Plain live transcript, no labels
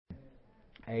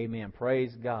Amen.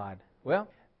 Praise God. Well,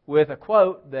 with a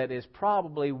quote that is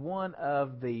probably one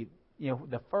of the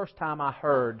first time I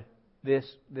heard this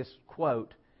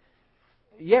quote.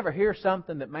 You ever hear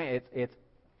something that, man, it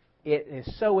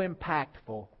is so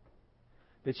impactful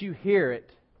that you hear it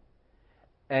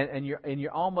and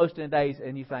you're almost in a daze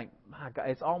and you think, my God,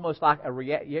 it's almost like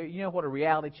you know what a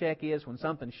reality check is when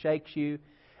something shakes you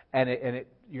and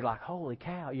you're like, holy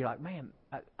cow. You're like, man,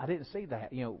 I didn't see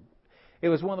that. It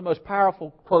was one of the most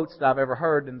powerful quotes that I've ever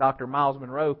heard, and Dr. Miles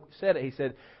Monroe said it. He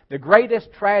said, the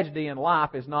greatest tragedy in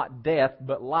life is not death,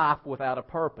 but life without a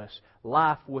purpose,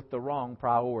 life with the wrong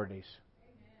priorities.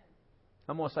 Amen.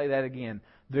 I'm going to say that again.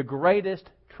 The greatest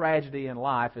tragedy in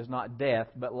life is not death,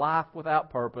 but life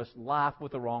without purpose, life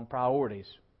with the wrong priorities.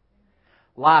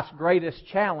 Life's greatest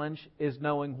challenge is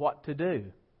knowing what to do.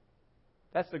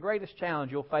 That's the greatest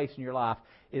challenge you'll face in your life,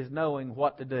 is knowing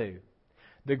what to do.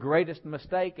 The greatest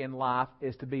mistake in life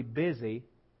is to be busy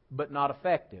but not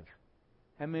effective.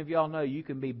 How many of y'all know you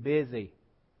can be busy?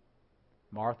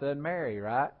 Martha and Mary,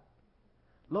 right?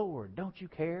 Lord, don't you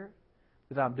care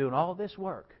that I'm doing all this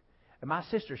work? And my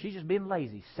sister, she's just being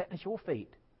lazy, sitting at your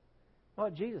feet.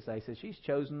 What did Jesus say? He said, she's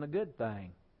chosen the good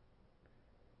thing.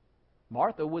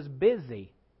 Martha was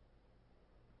busy.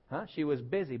 She was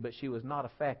busy, but she was not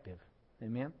effective.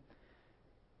 Amen?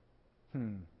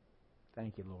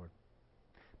 Thank you, Lord.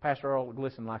 Pastor Earl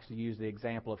Glisson likes to use the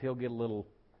example of he'll get a little...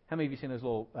 How many of you seen those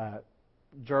little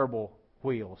gerbil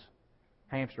wheels?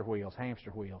 Hamster wheels.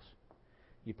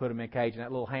 You put him in a cage, and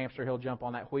that little hamster, he'll jump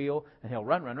on that wheel, and he'll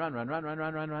run.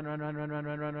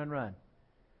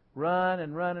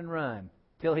 Run.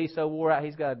 Till he's so wore out,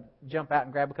 he's got to jump out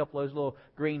and grab a couple of those little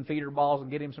green feeder balls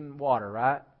and get him some water,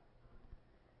 right?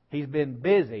 He's been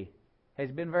busy. Has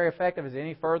he been very effective? Is he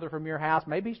any further from your house?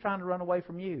 Maybe he's trying to run away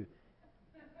from you.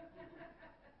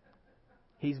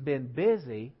 He's been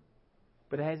busy,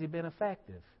 but has he been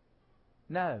effective?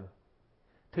 No.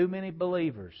 Too many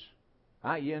believers.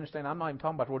 You understand? I'm not even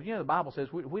talking about the word. The Bible says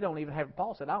we don't even have,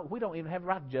 Paul said, we don't even have the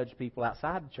right to judge people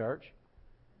outside the church.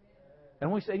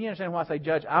 And we say, you understand why I say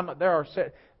judge?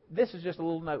 This is just a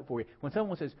little note for you. When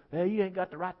someone says, well, you ain't got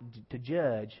the right to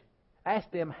judge, ask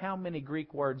them how many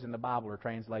Greek words in the Bible are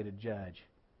translated judge.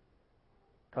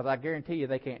 Because I guarantee you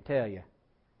they can't tell you.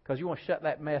 Because you want to shut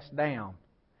that mess down.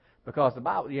 Because the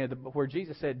Bible, where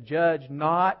Jesus said, judge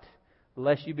not,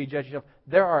 lest you be judged yourself.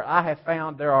 I have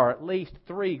found there are at least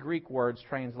 3 Greek words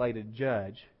translated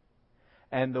judge.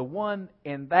 And the one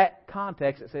in that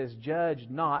context that says, judge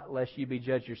not, lest you be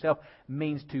judged yourself,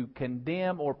 means to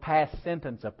condemn or pass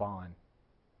sentence upon.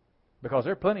 Because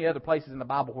there are plenty of other places in the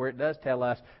Bible where it does tell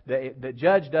us that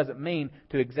judge doesn't mean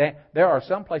to examine. There are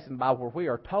some places in the Bible where we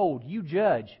are told, you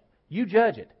judge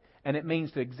it. And it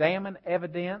means to examine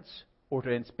evidence, or to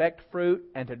inspect fruit,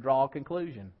 and to draw a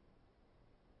conclusion.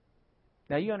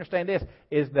 Now you understand this,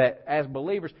 is that as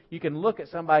believers, you can look at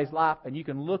somebody's life and you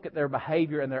can look at their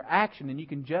behavior and their action and you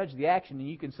can judge the action and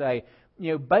you can say,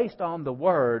 based on the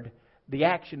Word, the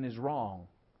action is wrong.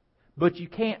 But you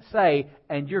can't say,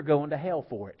 and you're going to hell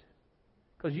for it.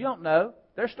 Because you don't know.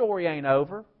 Their story ain't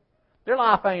over. Their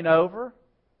life ain't over.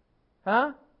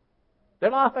 Their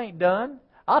life ain't done.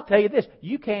 I'll tell you this,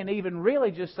 you can't even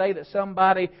really just say that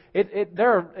somebody,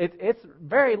 it's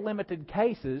very limited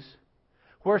cases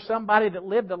where somebody that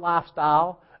lived a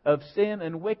lifestyle of sin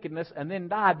and wickedness and then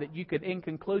died that you could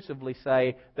inconclusively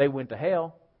say they went to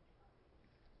hell.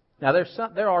 Now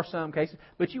there are some cases,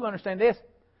 but you understand this,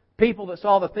 people that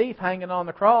saw the thief hanging on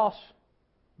the cross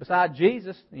beside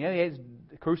Jesus, he was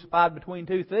crucified between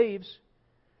 2 thieves.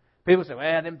 People say,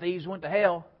 well, them thieves went to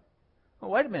hell. Well,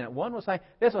 wait a minute. One was saying,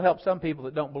 this will help some people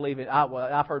that don't believe in,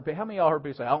 I've heard, how many of y'all heard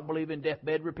people say, I don't believe in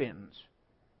deathbed repentance?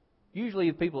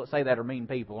 Usually the people that say that are mean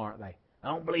people, aren't they? I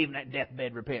don't believe in that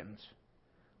deathbed repentance.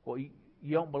 Well, you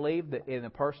don't believe that in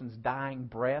a person's dying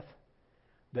breath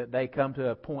that they come to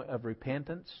a point of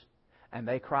repentance and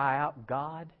they cry out,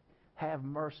 God, have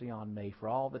mercy on me for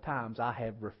all the times I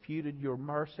have refuted your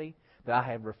mercy, that I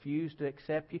have refused to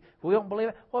accept you. If we don't believe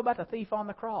it, what about the thief on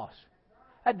the cross?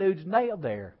 That dude's nailed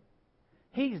there.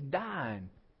 He's dying.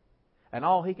 And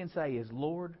all he can say is,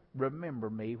 Lord, remember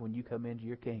me when you come into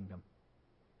your kingdom.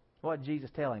 What did Jesus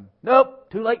tell him?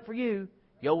 Nope, too late for you.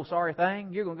 You old sorry thing,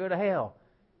 you're going to go to hell.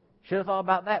 Should have thought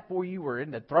about that before you were in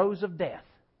the throes of death.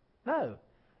 No.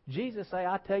 Jesus say,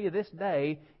 I tell you this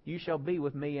day, you shall be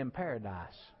with me in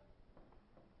paradise.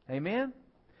 Amen?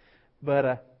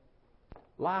 But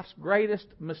life's greatest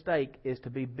mistake is to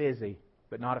be busy,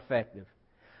 but not effective.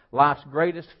 Life's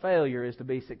greatest failure is to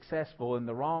be successful in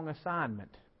the wrong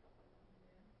assignment.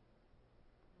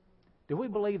 Do we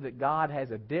believe that God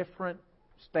has a different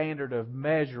standard of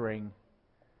measuring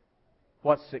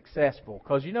what's successful.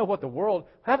 Because you know what the world,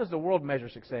 how does the world measure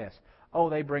success? Oh,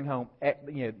 they bring home,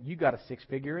 you got a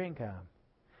 6-figure income.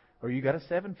 Or you got a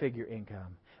 7-figure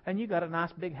income. And you got a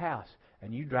nice big house.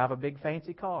 And you drive a big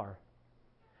fancy car.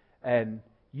 And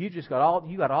you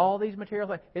got all these material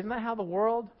things. Isn't that how the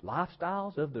world,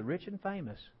 lifestyles of the rich and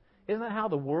famous, isn't that how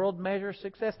the world measures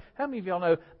success? How many of y'all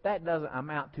know that doesn't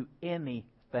amount to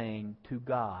anything to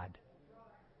God?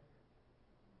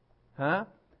 Huh?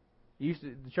 The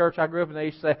church I grew up in, they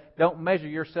used to say, don't measure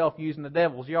yourself using the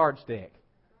devil's yardstick.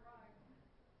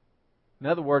 In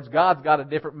other words, God's got a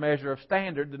different measure of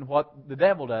standard than what the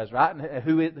devil does, right? And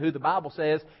who the Bible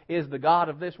says is the God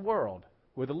of this world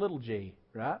with a little g,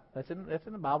 right? That's in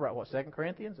the Bible, right? What, 2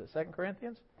 Corinthians? Is it 2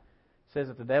 Corinthians? It says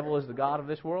that the devil is the God of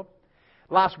this world.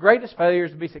 Life's greatest failure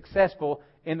is to be successful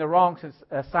in the wrong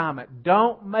assignment.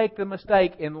 Don't make the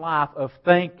mistake in life of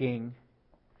thinking,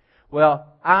 well,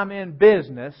 I'm in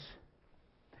business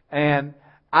and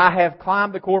I have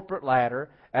climbed the corporate ladder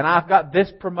and I've got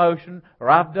this promotion or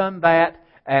I've done that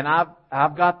and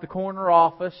I've got the corner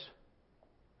office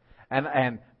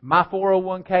and my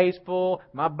 401k's full,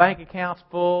 my bank account's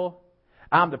full,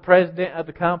 I'm the president of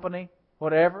the company,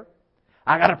 whatever.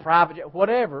 I got a private jet,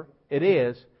 whatever it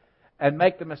is. And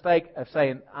make the mistake of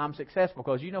saying, I'm successful.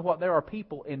 Because you know what? There are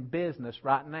people in business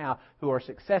right now who are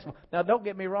successful. Now, don't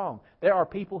get me wrong. There are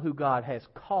people who God has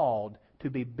called to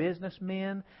be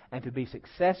businessmen and to be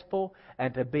successful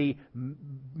and to be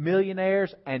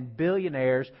millionaires and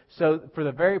billionaires, so for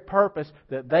the very purpose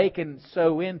that they can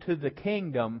sow into the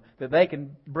kingdom, that they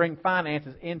can bring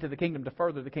finances into the kingdom to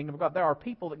further the kingdom of God. There are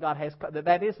people that God has,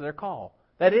 that is their call.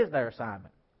 That is their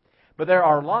assignment. But there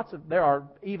are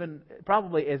even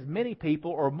probably as many people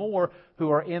or more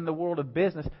who are in the world of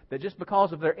business that just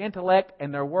because of their intellect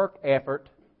and their work effort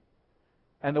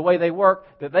and the way they work,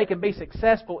 that they can be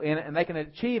successful in it and they can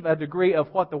achieve a degree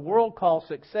of what the world calls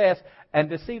success and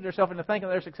deceive themselves into thinking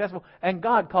they're successful. And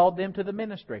God called them to the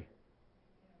ministry.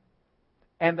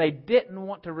 And they didn't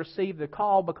want to receive the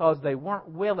call because they weren't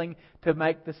willing to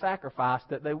make the sacrifice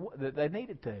that they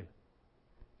needed to.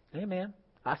 Amen.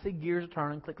 I see gears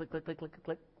turning, click, click, click, click, click,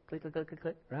 click, click, click, click, click,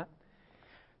 click, right?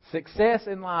 Success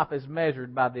in life is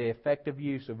measured by the effective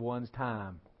use of one's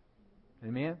time.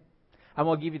 Amen? I'm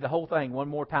going to give you the whole thing one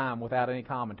more time without any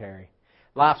commentary.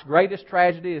 Life's greatest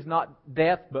tragedy is not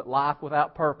death, but life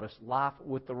without purpose, life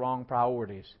with the wrong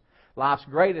priorities. Life's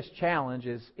greatest challenge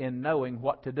is in knowing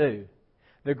what to do.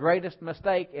 The greatest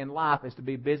mistake in life is to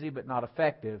be busy but not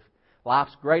effective.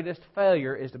 Life's greatest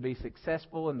failure is to be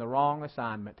successful in the wrong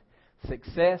assignment.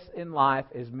 Success in life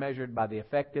is measured by the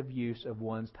effective use of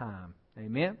one's time.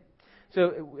 Amen?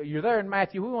 So you're there in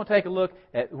Matthew. We want to take a look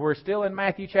at, we're still in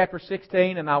Matthew chapter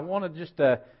 16, and I want to just,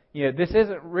 this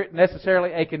isn't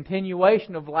necessarily a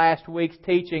continuation of last week's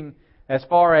teaching as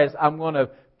far as I'm going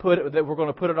to put it, that we're going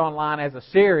to put it online as a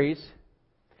series.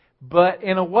 But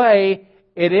in a way,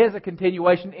 it is a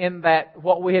continuation in that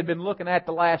what we had been looking at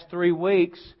the last 3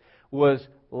 weeks was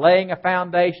laying a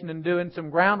foundation and doing some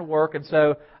groundwork. And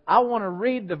so I want to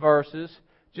read the verses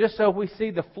just so we see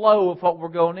the flow of what we're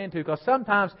going into. Because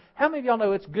sometimes, how many of y'all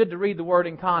know it's good to read the Word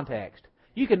in context?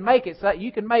 You can make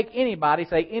anybody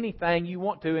say anything you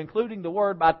want to, including the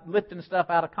Word, by lifting stuff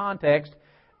out of context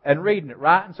and reading it,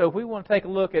 right? And so if we want to take a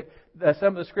look at some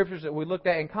of the Scriptures that we looked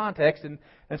at in context, and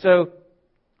so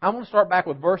I'm going to start back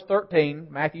with verse 13,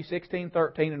 Matthew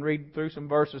 16:13, and read through some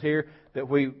verses here that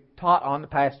we taught on the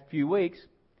past few weeks.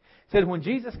 It said, when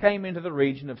Jesus came into the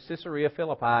region of Caesarea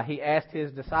Philippi, He asked His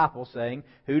disciples, saying,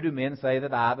 who do men say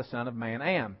that I, the Son of Man,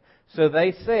 am? So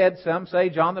they said, some say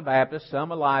John the Baptist,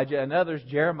 some Elijah, and others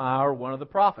Jeremiah or one of the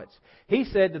prophets. He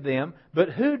said to them,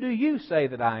 but who do you say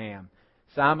that I am?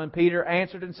 Simon Peter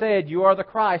answered and said, you are the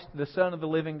Christ, the Son of the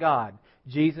living God.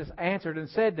 Jesus answered and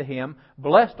said to him,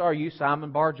 blessed are you,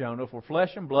 Simon Bar-Jonah, for flesh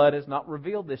and blood has not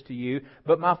revealed this to you,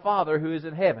 but my Father who is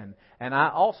in heaven. And I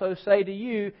also say to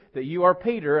you that you are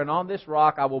Peter, and on this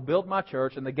rock I will build my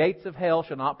church, and the gates of hell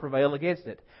shall not prevail against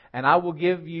it. And I will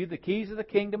give you the keys of the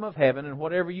kingdom of heaven, and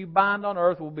whatever you bind on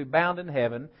earth will be bound in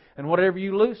heaven, and whatever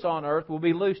you loose on earth will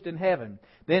be loosed in heaven.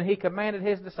 Then He commanded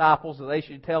His disciples that they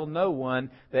should tell no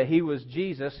one that He was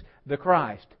Jesus the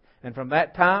Christ. And from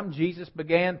that time, Jesus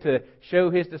began to show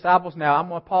His disciples. Now, I'm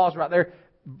going to pause right there.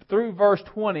 Through verse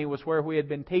 20 was where we had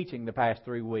been teaching the past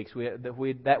 3 weeks.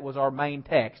 That was our main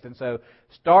text. And so,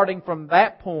 starting from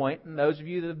that point, and those of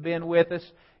you that have been with us,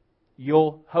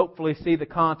 you'll hopefully see the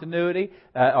continuity.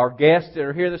 Our guests that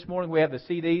are here this morning, we have the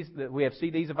CDs. We have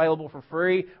CDs available for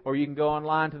free, or you can go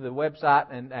online to the website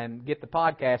and get the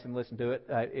podcast and listen to it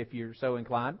if you're so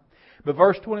inclined. But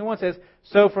verse 21 says,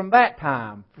 so from that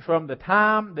time, from the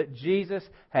time that Jesus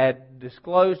had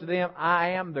disclosed to them, I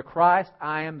am the Christ,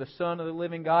 I am the Son of the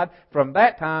living God, from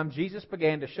that time Jesus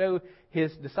began to show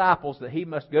His disciples that He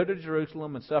must go to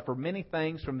Jerusalem and suffer many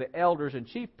things from the elders and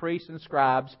chief priests and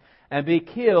scribes, and be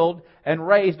killed and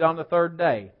raised on the third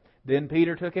day. Then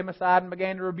Peter took Him aside and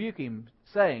began to rebuke Him,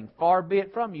 saying, far be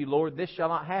it from you, Lord, this shall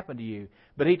not happen to you.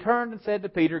 But He turned and said to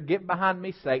Peter, get behind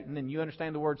me, Satan. And you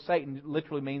understand the word Satan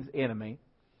literally means enemy.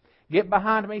 Get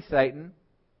behind me, Satan,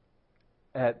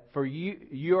 for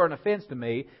you are an offense to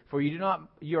me, for you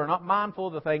are not mindful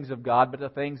of the things of God, but the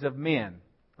things of men.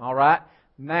 All right?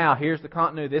 Now, here's the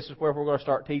continuity. This is where we're going to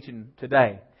start teaching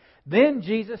today. Then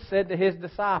Jesus said to His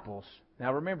disciples,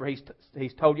 now remember,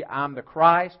 He's told you, I'm the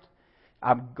Christ,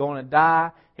 I'm going to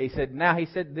die.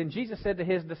 Then Jesus said to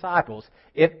His disciples,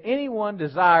 if anyone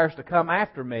desires to come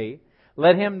after me,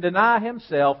 let him deny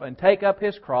himself and take up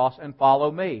his cross and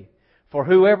follow me. For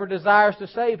whoever desires to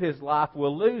save his life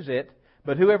will lose it,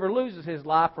 but whoever loses his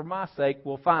life for my sake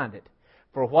will find it.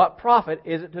 For what profit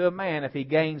is it to a man if he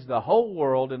gains the whole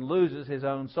world and loses his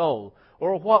own soul?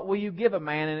 Or what will you give a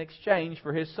man in exchange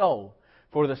for his soul?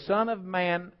 For the Son of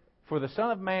Man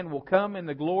will come in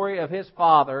the glory of His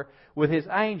Father with His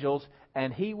angels,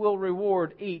 and He will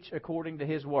reward each according to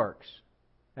his works.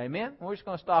 Amen? We're just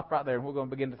going to stop right there, and we're going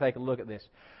to begin to take a look at this.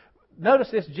 Notice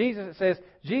this, Jesus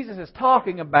is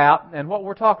talking about, and what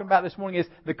we're talking about this morning is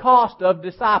the cost of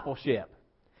discipleship.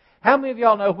 How many of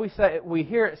y'all know we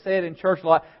hear it said in church a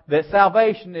lot that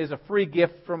salvation is a free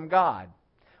gift from God?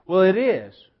 Well, it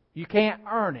is. You can't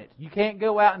earn it. You can't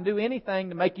go out and do anything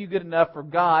to make you good enough for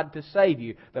God to save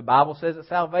you. The Bible says that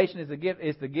salvation is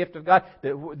the gift of God,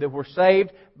 that we're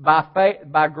saved by faith,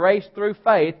 by grace through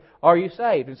faith are you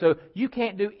saved. And so you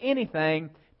can't do anything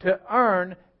to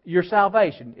earn your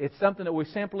salvation. It's something that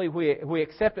we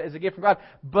accept it as a gift from God.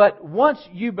 But once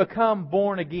you become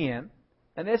born again,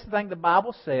 and this is the thing the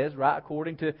Bible says, right,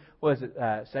 according to,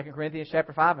 2 Corinthians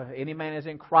chapter 5, if any man is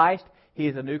in Christ, he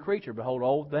is a new creature. Behold,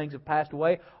 old things have passed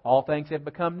away, all things have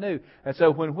become new. And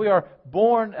so when we are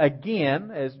born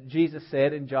again, as Jesus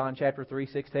said in John chapter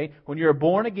 3:16, when you're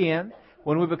born again,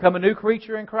 when we become a new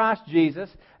creature in Christ Jesus,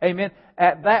 amen,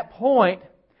 at that point,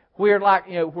 we're like,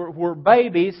 we're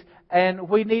babies, and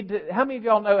we need to, how many of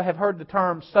y'all have heard the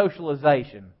term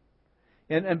socialization?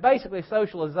 And basically,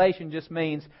 socialization just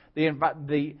means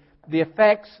the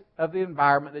effects of the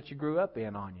environment that you grew up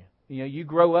in on you. You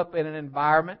grow up in an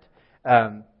environment,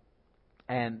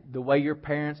 and the way your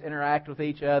parents interact with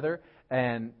each other,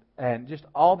 and just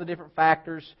all the different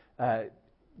factors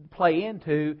play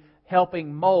into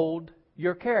helping mold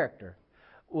your character.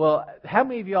 Well, how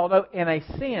many of y'all know, in a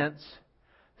sense,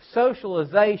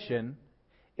 socialization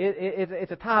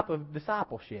it's a type of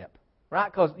discipleship,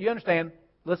 right? Because you understand.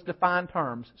 Let's define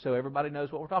terms so everybody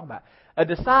knows what we're talking about. A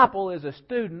disciple is a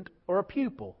student or a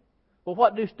pupil. Well,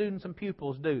 what do students and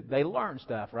pupils do? They learn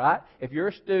stuff, right? If you're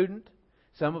a student,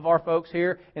 some of our folks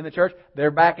here in the church,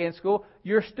 they're back in school.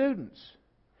 You're students.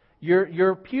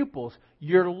 You're pupils.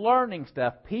 You're learning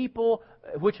stuff. People,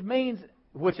 which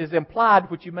is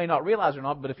implied, which you may not realize or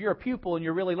not, but if you're a pupil and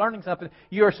you're really learning something,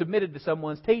 you are submitted to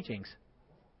someone's teachings.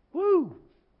 Woo!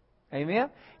 Amen?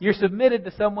 You're submitted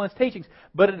to someone's teachings.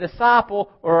 But a disciple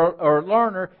or a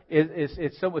learner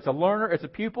it's a learner, it's a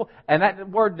pupil, and that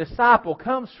word disciple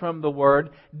comes from the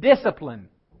word discipline.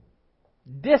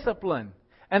 Discipline.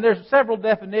 And there's several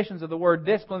definitions of the word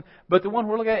discipline, but the one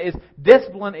we're looking at is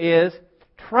discipline is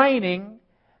training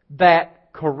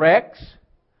that corrects,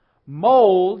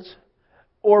 molds,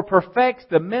 or perfects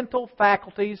the mental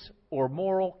faculties or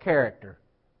moral character.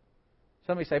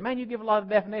 Somebody say, man, you give a lot of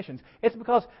definitions. It's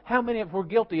because how many of us were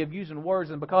guilty of using words,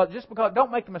 and because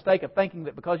don't make the mistake of thinking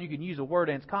that because you can use a word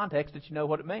in its context that you know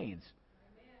what it means.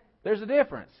 Amen. There's a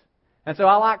difference. And so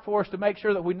I like for us to make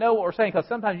sure that we know what we're saying, because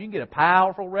sometimes you can get a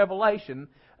powerful revelation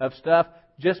of stuff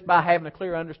just by having a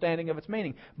clear understanding of its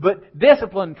meaning. But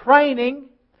discipline, training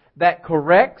that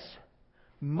corrects,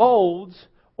 molds,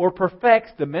 or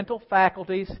perfects the mental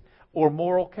faculties or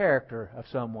moral character of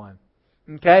someone.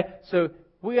 Okay? So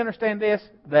we understand this,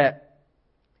 that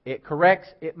it corrects,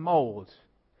 it molds.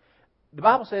 The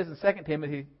Bible says in 2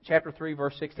 Timothy chapter 3,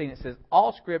 verse 16, it says,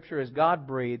 all Scripture is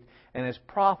God-breathed and is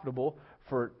profitable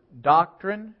for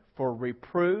doctrine, for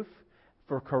reproof,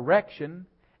 for correction,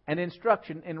 and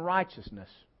instruction in righteousness.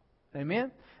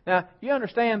 Amen? Now, you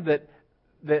understand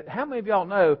that how many of y'all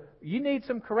know you need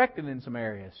some correcting in some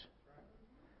areas?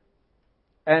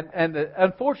 And the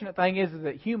unfortunate thing is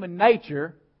that human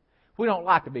nature, we don't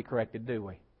like to be corrected, do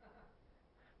we?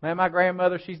 Man, my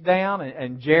grandmother, she's down,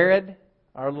 and Jared,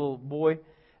 our little boy,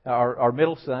 our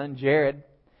middle son, Jared,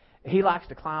 He likes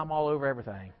to climb all over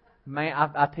everything. Man,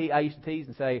 I used to tease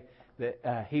and say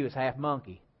that he was half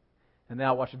monkey. And then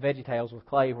I watched VeggieTales with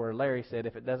Clay where Larry said,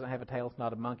 if it doesn't have a tail, it's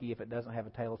not a monkey. If it doesn't have a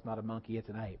tail, it's not a monkey, it's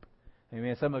an ape.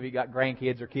 Amen. Some of you got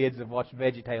grandkids or kids that have watched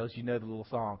VeggieTales, you know the little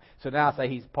song. So now I say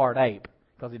he's part ape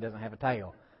because he doesn't have a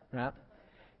tail. Right?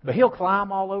 But he'll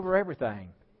climb all over everything.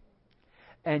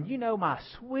 And you know my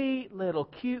sweet little,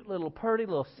 cute little, purty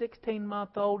little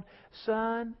 16-month-old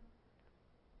son,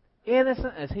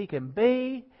 innocent as he can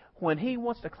be, when he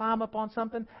wants to climb up on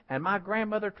something, and my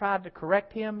grandmother tried to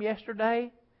correct him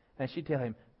yesterday, and she'd tell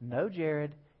him, no,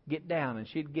 Jared, get down. And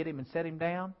she'd get him and set him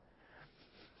down.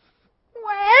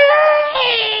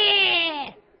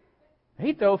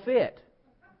 He'd throw a fit.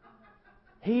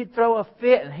 He'd throw a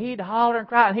fit, and he'd holler and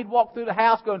cry, and he'd walk through the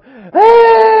house going,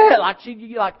 ah!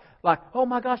 like, oh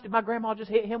my gosh, did my grandma just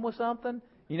hit him with something?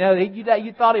 You know,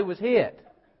 you thought he was hit.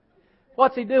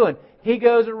 What's he doing? He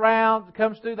goes around,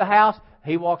 comes through the house,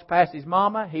 he walks past his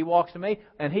mama, he walks to me,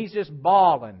 and he's just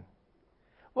bawling.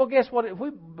 Well, guess what?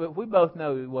 We both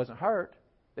know he wasn't hurt,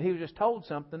 but he was just told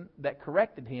something that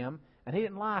corrected him, and he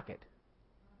didn't like it.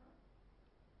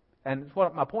 And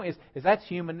what my point is that's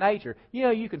human nature. You know,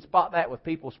 you can spot that with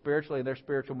people spiritually and their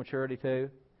spiritual maturity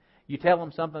too. You tell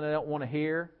them something they don't want to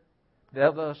hear,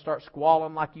 they'll start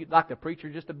squalling like the preacher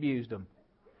just abused them.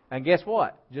 And guess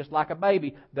what? Just like a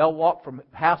baby, they'll walk from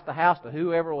house to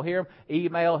whoever will hear them,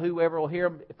 email whoever will hear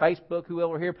them, Facebook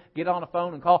whoever will hear them, get on the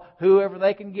phone and call whoever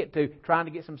they can get to, trying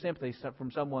to get some sympathy from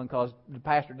someone because the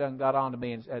pastor done got on to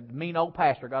me, and the mean old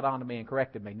pastor got on to me and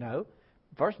corrected me. No.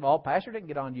 First of all, pastor didn't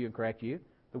get on to you and correct you.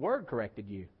 The Word corrected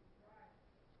you.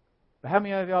 But how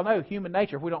many of y'all know human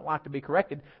nature, we don't like to be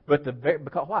corrected, but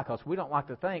why? Because we don't like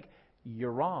to think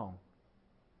you're wrong.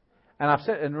 And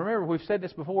remember, we've said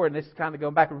this before, and this is kind of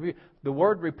going back and review. The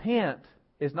word repent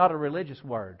is not a religious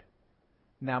word.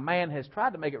 Now, man has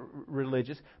tried to make it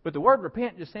religious, but the word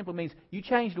repent just simply means you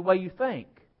change the way you think.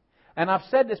 And I've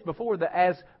said this before, that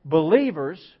as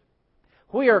believers,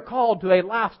 we are called to a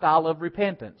lifestyle of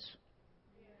repentance.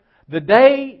 The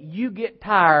day you get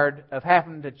tired of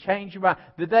having to change your mind,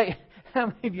 how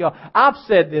many of y'all, I've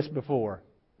said this before,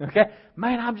 okay?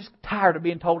 Man, I'm just tired of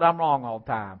being told I'm wrong all the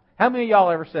time. How many of y'all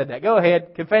ever said that? Go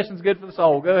ahead. Confession's good for the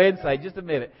soul. Go ahead and say, just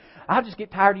admit it. I just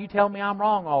get tired of you telling me I'm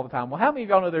wrong all the time. Well, how many of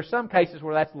y'all know there's some cases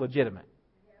where that's legitimate?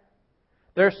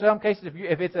 There's some cases,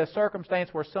 if it's a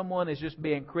circumstance where someone is just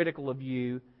being critical of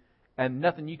you and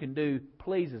nothing you can do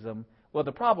pleases them, well,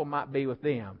 the problem might be with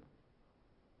them.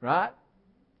 Right?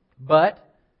 But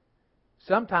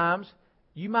sometimes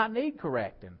you might need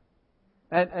correcting.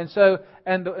 And so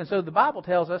the Bible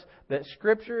tells us that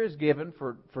Scripture is given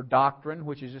for doctrine,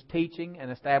 which is just teaching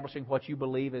and establishing what you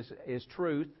believe is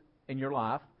truth in your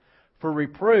life. For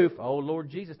reproof, oh Lord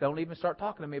Jesus, don't even start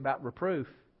talking to me about reproof.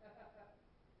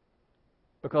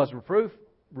 Because reproof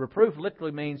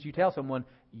literally means you tell someone,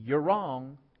 you're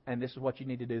wrong, and this is what you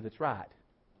need to do that's right.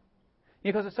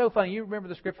 Because it's so funny, you remember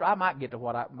the Scripture, I might get to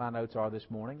what my notes are this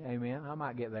morning, amen, I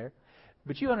might get there.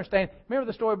 But you understand, remember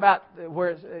the story about where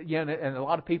it's, and a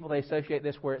lot of people, they associate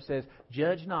this where it says,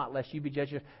 judge not, lest you be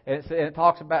judged. And it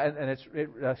talks about, and it's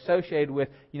associated with,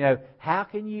 how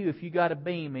can you, if you got a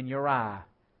beam in your eye,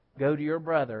 go to your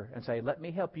brother and say, let me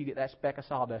help you get that speck of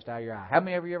sawdust out of your eye. How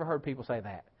many of you ever heard people say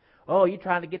that? Oh, you're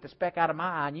trying to get the speck out of my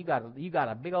eye, and you got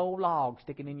a big old log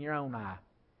sticking in your own eye.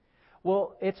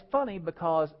 Well, it's funny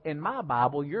because in my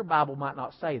Bible, your Bible might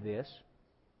not say this,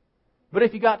 but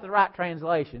if you got the right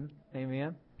translation,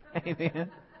 amen,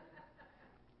 amen.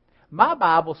 My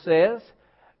Bible says,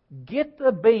 get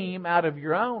the beam out of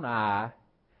your own eye,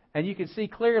 and you can see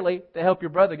clearly to help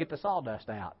your brother get the sawdust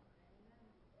out.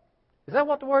 Is that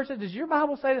what the Word says? Does your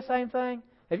Bible say the same thing?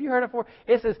 Have you heard it before?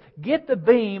 It says, get the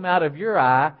beam out of your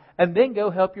eye, and then go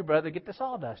help your brother get the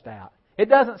sawdust out. It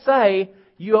doesn't say,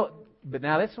 but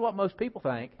now this is what most people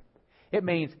think. It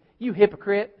means, you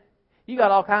hypocrite, you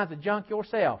got all kinds of junk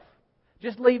yourself.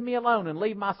 Just leave me alone and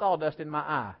leave my sawdust in my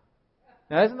eye.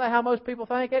 Now, isn't that how most people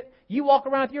think it? You walk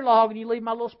around with your log and you leave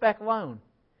my little speck alone.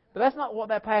 But that's not what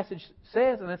that passage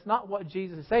says, and it's not what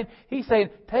Jesus is saying. He's saying,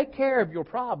 take care of your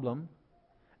problem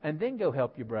and then go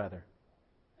help your brother.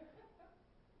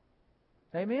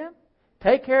 Amen?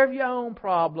 Take care of your own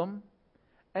problem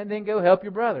and then go help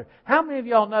your brother. How many of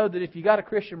y'all know that if you got a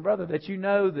Christian brother that you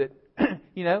know that,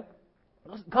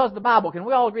 because the Bible, can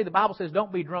we all agree the Bible says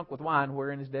don't be drunk with wine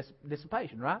wherein is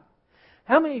dissipation, right?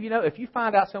 How many of you know if you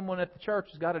find out someone at the church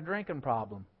has got a drinking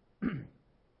problem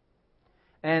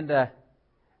and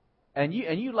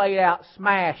you lay out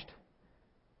smashed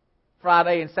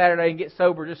Friday and Saturday and get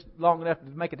sober just long enough to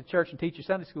make it to church and teach your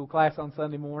Sunday school class on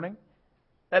Sunday morning?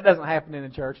 That doesn't happen in the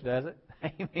church, does it?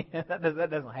 Amen. That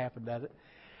doesn't happen, does it?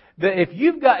 If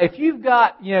you've got,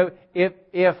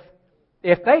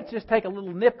 if they just take a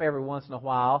little nip every once in a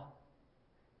while,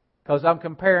 because I'm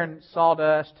comparing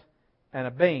sawdust and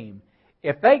a beam.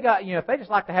 If they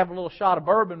just like to have a little shot of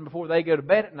bourbon before they go to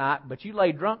bed at night, but you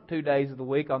lay drunk 2 days of the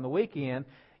week on the weekend,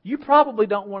 you probably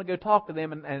don't want to go talk to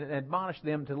them and admonish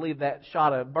them to leave that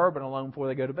shot of bourbon alone before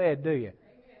they go to bed, do you?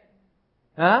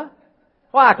 Huh?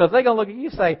 Why? Because they're going to look at you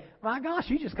and say, my gosh,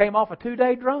 you just came off a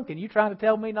 2-day drunk and you trying to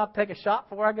tell me not to take a shot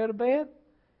before I go to bed?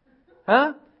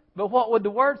 Huh? But what would the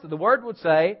Word say? The Word would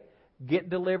say, get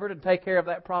delivered and take care of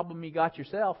that problem you got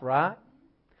yourself, right?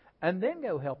 And then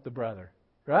go help the brother,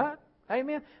 right?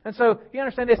 Amen? And so, you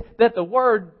understand this, that the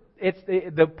Word,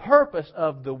 the purpose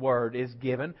of the Word is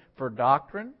given for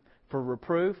doctrine, for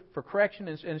reproof, for correction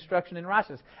and instruction in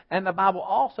righteousness. And the Bible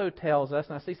also tells us,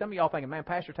 and I see some of y'all thinking, man,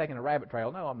 Pastor, taking a rabbit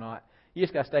trail. No, I'm not. You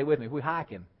just got to stay with me. We're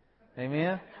hiking.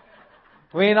 Amen?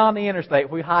 We ain't on the interstate.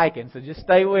 We're hiking, so just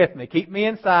stay with me. Keep me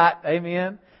in sight.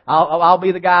 Amen? I'll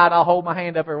be the guide. I'll hold my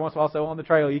hand up every once in a while so on the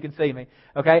trail you can see me.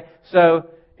 Okay? So,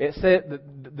 it said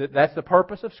that's the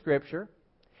purpose of Scripture.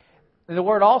 And the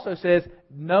Word also says,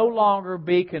 no longer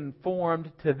be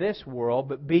conformed to this world,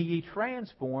 but be ye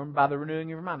transformed by the renewing of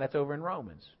your mind. That's over in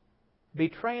Romans. Be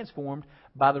transformed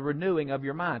by the renewing of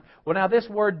your mind. Well, now this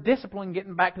word discipline,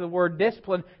 getting back to the word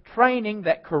discipline, training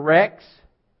that corrects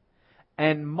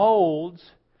and molds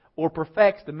or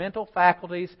perfects the mental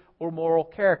faculties or moral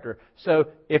character. So,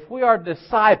 if we are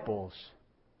disciples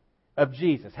of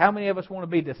Jesus, how many of us want to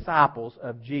be disciples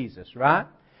of Jesus, right?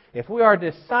 If we are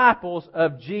disciples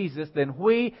of Jesus, then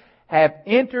we have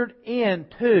entered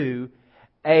into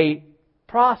a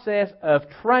process of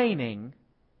training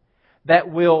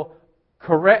that will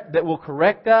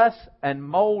correct us and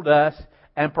mold us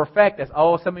and perfect us.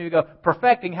 Oh, some of you go,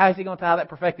 perfecting, how is he going to tie that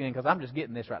perfecting in? Because I'm just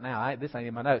getting this right now. This ain't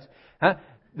in my notes. Huh?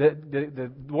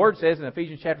 The Word says in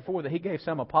Ephesians chapter 4 that He gave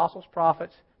some apostles,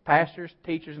 prophets, pastors,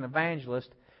 teachers, and evangelists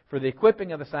for the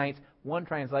equipping of the saints. One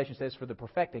translation says for the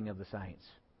perfecting of the saints.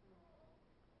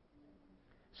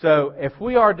 So, if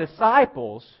we are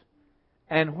disciples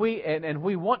and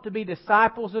we want to be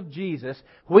disciples of Jesus,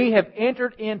 we have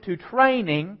entered into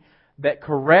training that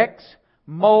corrects,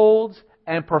 molds,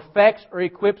 and perfects or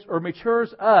equips or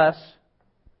matures us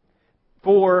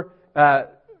for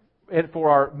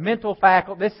our mental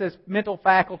faculties. This is mental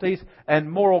faculties and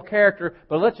moral character,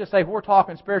 but let's just say we're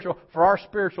talking spiritual, for our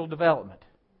spiritual development.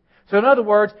 So in other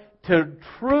words, to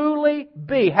truly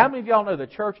be, how many of y'all know the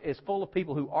church is full of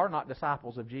people who are not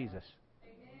disciples of Jesus?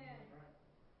 Amen.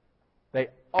 They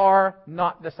are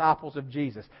not disciples of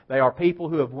Jesus. They are people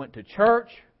who have went to church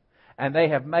and they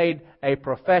have made a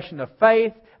profession of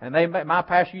faith, and my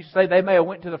pastor used to say they may have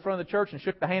went to the front of the church and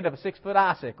shook the hand of a 6-foot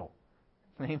icicle.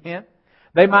 Amen.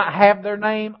 They might have their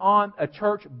name on a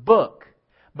church book,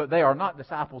 but they are not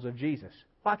disciples of Jesus.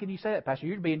 Why can you say that, Pastor?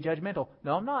 You're being judgmental.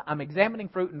 No, I'm not. I'm examining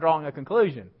fruit and drawing a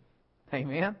conclusion.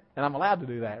 Amen? And I'm allowed to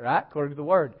do that, right? According to the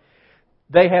Word.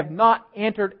 They have not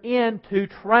entered into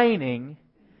training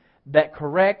that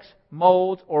corrects,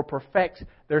 molds, or perfects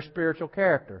their spiritual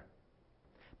character.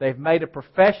 They've made a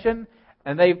profession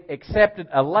and they've accepted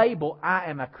a label, I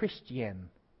am a Christian.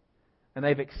 And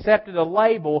they've accepted a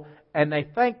label and they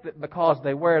think that because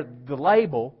they wear the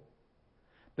label,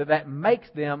 that makes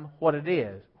them what it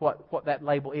is, what that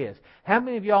label is. How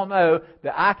many of y'all know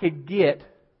that I could get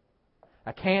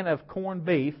a can of corned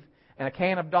beef and a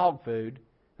can of dog food?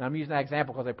 And I'm using that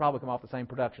example because they probably come off the same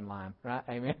production line, right?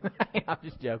 Amen? I'm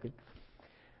just joking.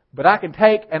 But I can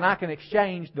take and I can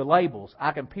exchange the labels.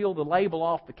 I can peel the label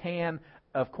off the can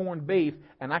of corned beef,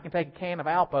 and I can take a can of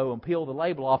Alpo and peel the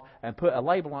label off and put a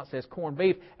label on that says corned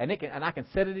beef, and I can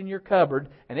set it in your cupboard,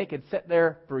 and it can sit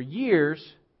there for years.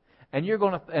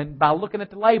 And by looking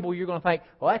at the label, you're going to think,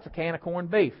 well, that's a can of corned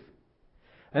beef.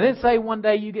 And then say one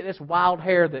day you get this wild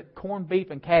hair that corned beef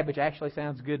and cabbage actually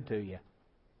sounds good to you.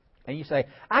 And you say,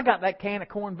 I got that can of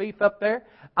corned beef up there.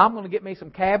 I'm going to get me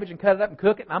some cabbage and cut it up and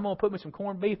cook it. And I'm going to put me some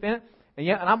corned beef in it. And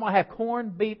I'm going to have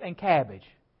corned beef and cabbage.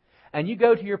 And you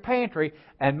go to your pantry,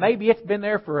 and maybe it's been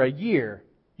there for a year.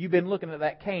 You've been looking at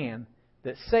that can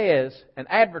that says and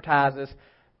advertises,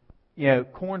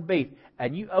 corned beef.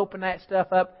 And you open that stuff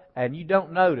up, and you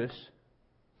don't notice.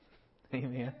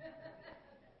 Amen.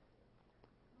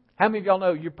 How many of y'all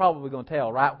know you're probably going to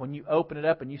tell, right? When you open it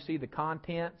up and you see the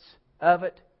contents of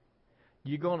it,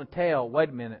 you're going to tell, wait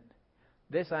a minute,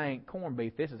 this ain't corned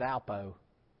beef, this is Alpo.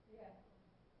 Yeah.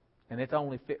 And it's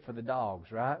only fit for the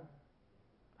dogs, right?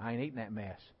 I ain't eating that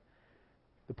mess.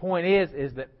 The point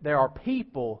is that there are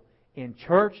people in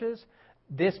churches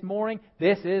this morning,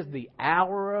 this is the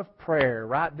hour of prayer,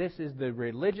 right? This is the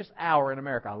religious hour in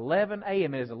America. 11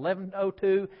 a.m. It is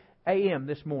 11:02 a.m.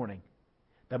 this morning.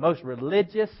 The most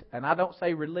religious, and I don't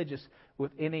say religious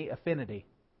with any affinity,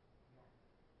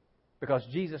 because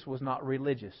Jesus was not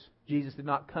religious. Jesus did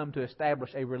not come to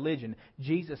establish a religion.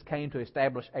 Jesus came to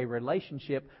establish a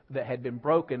relationship that had been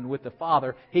broken with the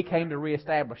Father. He came to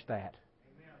reestablish that.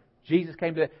 Amen. Jesus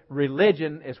came to...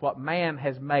 Religion is what man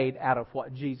has made out of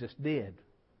what Jesus did.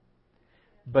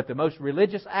 But the most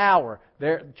religious hour,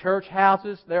 church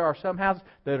houses, there are some houses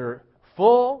that are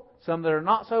full, some that are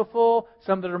not so full,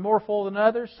 some that are more full than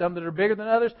others, some that are bigger than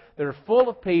others, that are full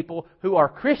of people who are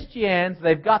Christians.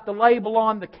 They've got the label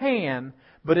on the can,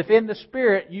 but if in the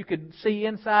Spirit you could see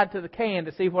inside to the can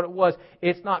to see what it was,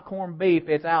 it's not corned beef,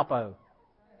 it's Alpo.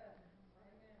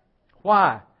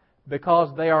 Why?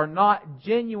 Because they are not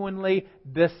genuinely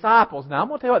disciples. Now I'm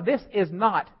going to tell you what, this is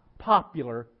not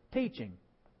popular teaching.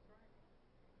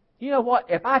 You know what?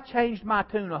 If I changed my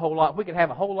tune a whole lot, we could have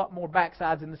a whole lot more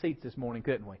backsides in the seats this morning,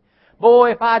 couldn't we?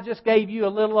 Boy, if I just gave you a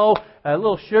little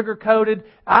sugar-coated,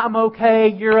 I'm okay,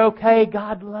 you're okay,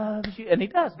 God loves you. And He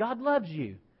does. God loves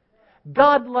you.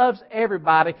 God loves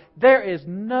everybody. There is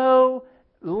no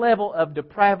level of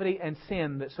depravity and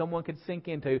sin that someone could sink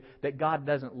into that God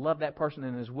doesn't love that person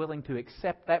and is willing to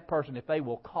accept that person if they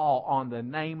will call on the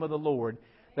name of the Lord.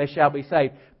 They shall be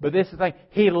saved. But this is the thing.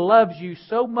 He loves you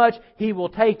so much, He will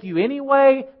take you any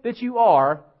way that you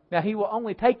are. Now, He will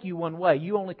only take you one way.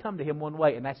 You only come to Him one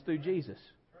way, and that's through Jesus.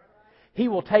 He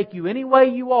will take you any way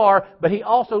you are, but He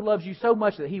also loves you so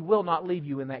much that He will not leave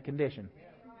you in that condition.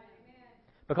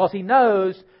 Because He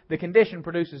knows the condition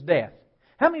produces death.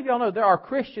 How many of y'all know there are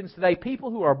Christians today,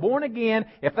 people who are born again,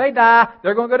 if they die,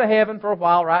 they're going to go to heaven for a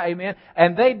while, right? Amen.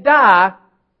 And they die,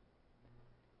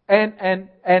 and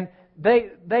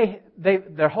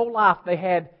their whole life they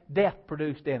had death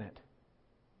produced in it.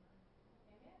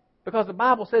 Because the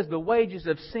Bible says the wages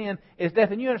of sin is death.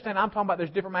 And you understand, I'm talking about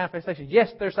there's different manifestations.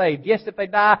 Yes, they're saved. Yes, if they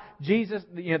die, Jesus,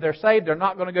 they're saved. They're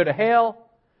not going to go to hell.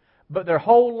 But their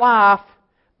whole life,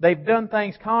 they've done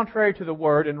things contrary to the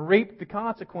Word and reaped the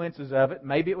consequences of it.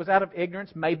 Maybe it was out of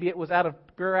ignorance. Maybe it was out of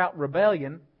pure out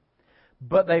rebellion.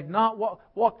 But they've not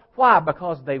walked. Why?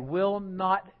 Because they will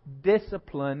not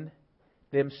discipline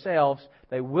themselves.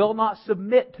 They will not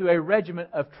submit to a regimen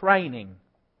of training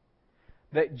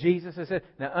that Jesus has said.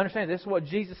 Now understand, this is what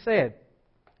Jesus said.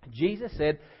 Jesus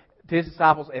said to His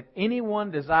disciples, if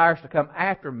anyone desires to come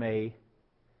after me,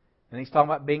 and He's talking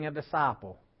about being a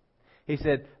disciple, He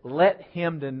said, let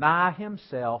him deny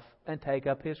himself and take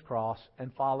up his cross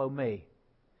and follow me.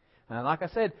 And like I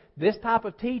said, this type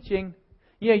of teaching,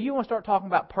 you want to start talking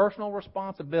about personal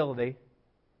responsibility.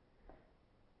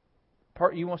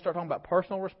 You want to start talking about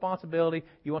personal responsibility.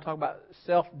 You want to talk about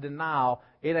self-denial.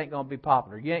 It ain't going to be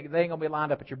popular. They ain't going to be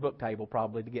lined up at your book table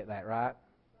probably to get that, right?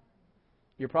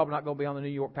 You're probably not going to be on the New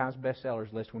York Times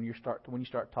bestsellers list when you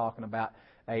start talking about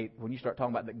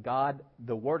that God,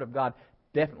 the Word of God,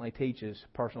 definitely teaches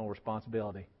personal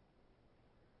responsibility.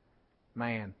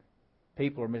 Man,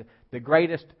 people are the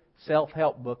greatest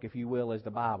self-help book, if you will, is the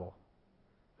Bible.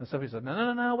 And some people say,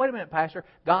 no, wait a minute, Pastor.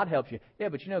 God helps you. Yeah,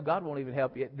 but God won't even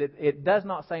help you. It does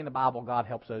not say in the Bible God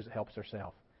helps those that helps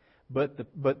themselves.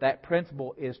 But that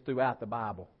principle is throughout the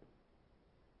Bible.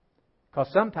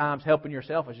 Because sometimes helping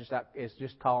yourself is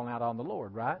just calling out on the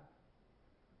Lord, right?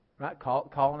 Right?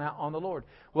 Calling out on the Lord.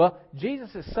 Well,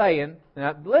 Jesus is saying,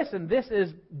 now listen, this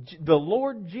is the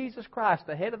Lord Jesus Christ,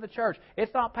 the head of the church.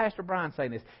 It's not Pastor Brian saying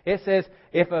this. It says,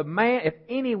 if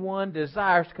anyone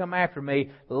desires to come after me,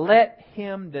 let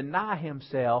him deny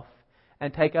himself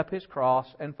and take up his cross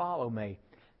and follow me.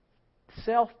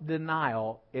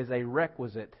 Self-denial is a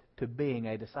requisite to being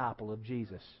a disciple of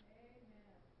Jesus.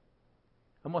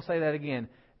 I'm going to say that again.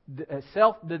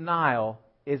 Self-denial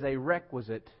is a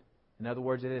requisite. In other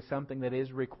words, it is something that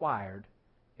is required.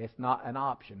 It's not an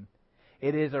option.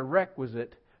 It is a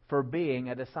requisite for being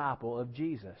a disciple of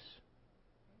Jesus.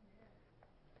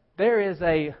 How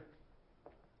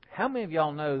many of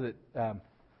y'all know that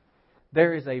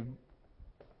there is an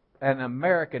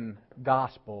American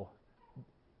gospel?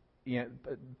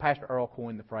 Pastor Earl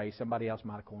coined the phrase. Somebody else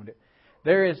might have coined it.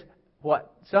 There is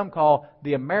what some call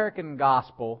the American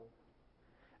gospel,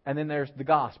 and then there's the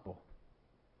gospel.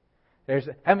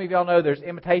 How many of y'all know there's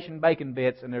imitation bacon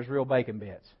bits and there's real bacon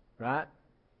bits, right?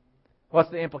 What's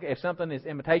the implication? If something is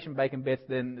imitation bacon bits,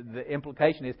 then the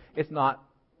implication is it's not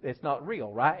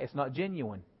real, right? It's not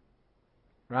genuine,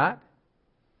 right?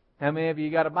 How many of you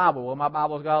got a Bible? Well, my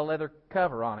Bible's got a leather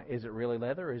cover on it. Is it really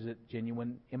leather or is it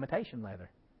genuine imitation leather?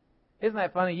 Isn't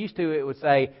that funny? Used to it would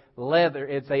say leather,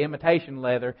 it'd say imitation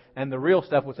leather, and the real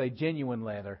stuff would say genuine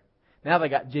leather. Now they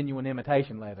got genuine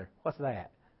imitation leather. What's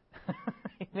that?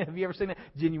 Have you ever seen that?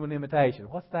 Genuine imitation.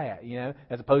 What's that?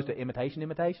 As opposed to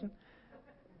imitation.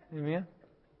 Amen.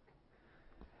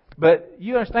 But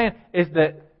you understand is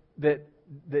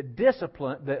that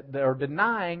discipline, or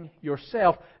denying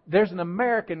yourself. There's an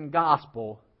American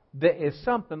gospel that is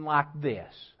something like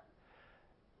this: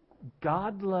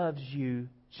 God loves you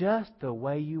just the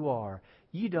way you are.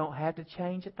 You don't have to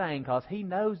change a thing because He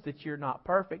knows that you're not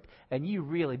perfect, and you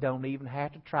really don't even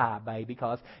have to try, baby,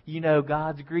 because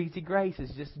God's greasy grace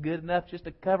is just good enough just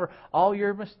to cover all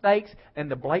your mistakes and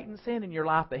the blatant sin in your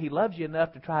life that He loves you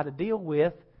enough to try to deal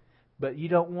with, but you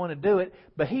don't want to do it.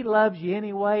 But He loves you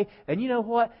anyway, and you know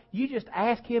what? You just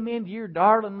ask Him into your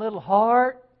darling little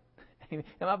heart. Am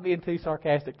I being too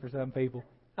sarcastic for some people?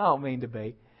 I don't mean to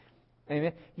be.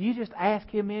 Amen. You just ask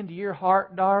Him into your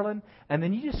heart, darling, and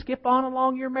then you just skip on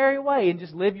along your merry way and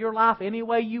just live your life any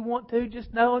way you want to,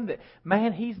 just knowing that,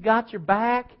 man, He's got your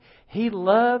back. He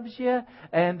loves you.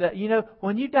 And,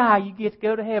 when you die, you get to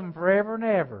go to heaven forever and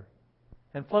ever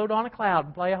and float on a cloud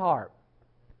and play a harp.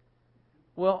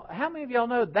 Well, how many of y'all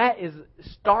know that is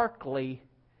starkly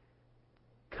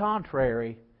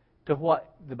contrary to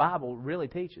what the Bible really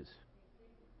teaches?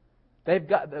 They've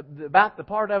got about the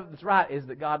part of it that's right is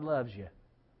that God loves you.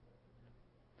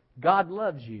 God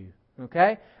loves you,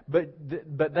 okay? But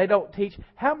they don't teach.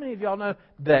 How many of y'all know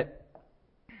that?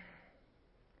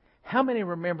 How many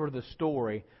remember the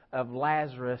story of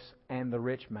Lazarus and the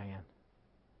rich man?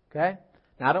 Okay?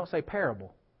 Now I don't say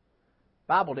parable.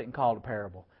 The Bible didn't call it a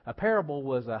parable. A parable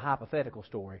was a hypothetical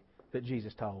story that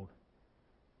Jesus told.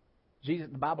 The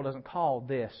Bible doesn't call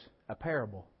this a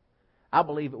parable. I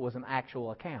believe it was an actual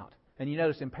account. And you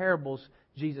notice in parables,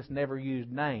 Jesus never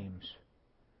used names.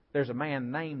 There's a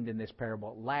man named in this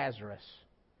parable, Lazarus,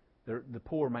 the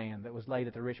poor man that was laid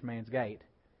at the rich man's gate.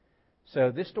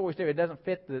 So this story it doesn't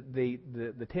fit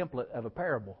the template of a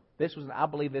parable. I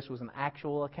believe this was an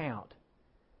actual account.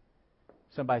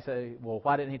 Somebody say, well,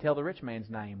 why didn't He tell the rich man's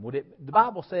name? The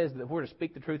Bible says that we're to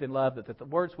speak the truth in love, that the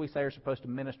words we say are supposed to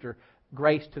minister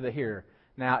grace to the hearer.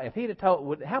 Now, if He'd have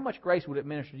told, how much grace would it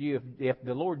minister to you if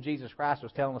the Lord Jesus Christ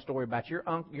was telling a story about your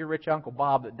rich Uncle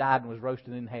Bob that died and was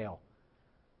roasted in hell?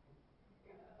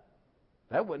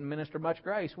 That wouldn't minister much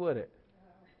grace, would it?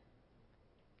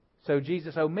 So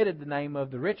Jesus omitted the name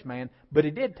of the rich man, but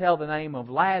He did tell the name of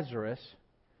Lazarus.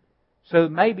 So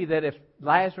maybe that if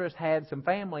Lazarus had some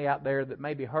family out there that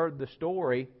maybe heard the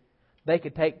story, they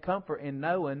could take comfort in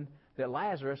knowing that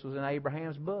Lazarus was in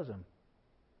Abraham's bosom.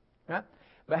 Right?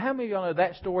 But how many of y'all know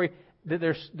that story? That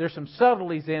there's some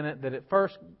subtleties in it that at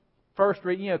first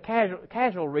read,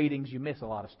 casual readings you miss a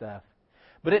lot of stuff.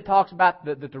 But it talks about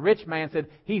that the rich man said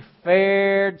he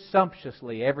fared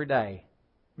sumptuously every day.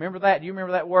 Remember that? Do you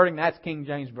remember that wording? That's King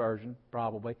James Version,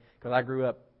 probably, because I grew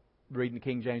up reading the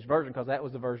King James Version because that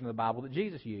was the version of the Bible that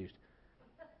Jesus used.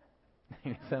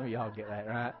 Some of y'all get that,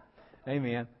 right?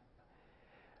 Amen.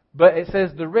 But it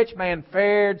says the rich man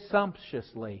fared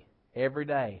sumptuously every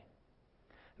day.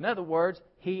 In other words,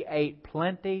 he ate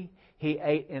plenty. He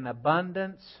ate in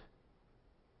abundance.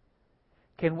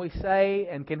 Can we say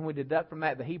and can we deduct from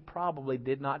that he probably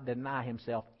did not deny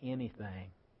himself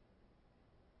anything?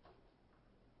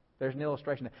 There's an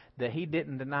illustration that he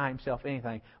didn't deny himself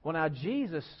anything. Well, now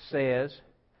Jesus says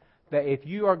that if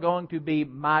you are going to be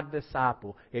my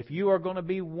disciple, if you are going to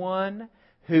be one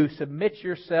who submits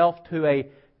yourself to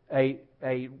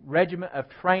a regimen of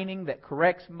training that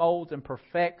corrects, molds, and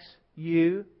perfects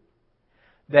you,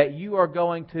 that you are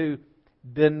going to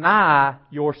deny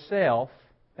yourself,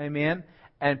 amen,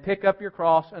 and pick up your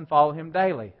cross and follow Him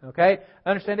daily. Okay?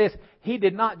 Understand this. He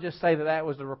did not just say that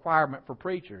was the requirement for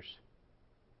preachers.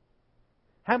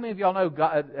 How many of y'all know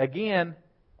God, again,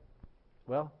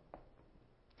 well,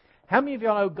 how many of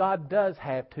y'all know God does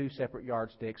have two separate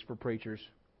yardsticks for preachers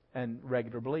and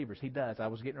regular believers? He does. I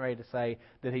was getting ready to say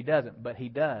that He doesn't, but He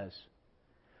does.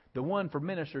 The one for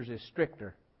ministers is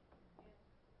stricter.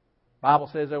 The Bible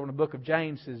says over in the book of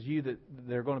James, says that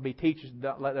there are going to be teachers,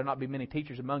 let there not be many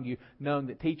teachers among you, knowing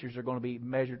that teachers are going to be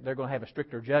measured, they're going to have a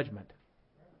stricter judgment.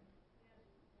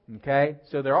 Okay?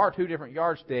 So there are two different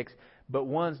yardsticks, but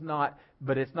one's not,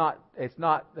 but it's not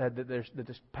that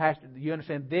this pastor, you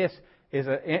understand, this is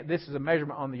a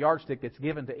measurement on the yardstick that's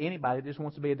given to anybody that just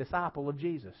wants to be a disciple of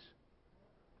Jesus.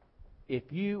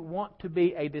 If you want to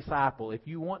be a disciple, if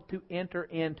you want to enter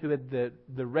into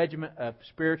the regiment of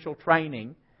spiritual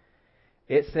training,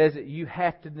 it says that you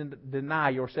have to deny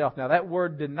yourself. Now that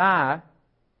word deny,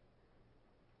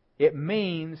 it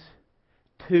means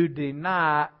to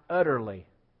deny utterly.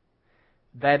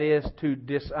 that is to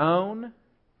disown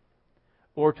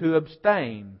or to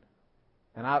abstain.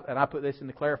 And I put this in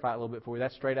to clarify it a little bit for you.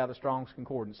 That's straight out of the Strong's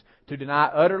Concordance. To deny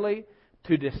utterly,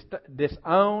 to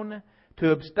disown,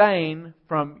 to abstain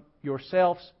from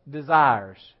yourself's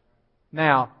desires.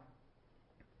 Now,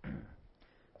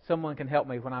 someone can help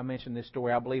me when I mention this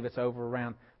story. I believe it's over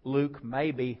around Luke,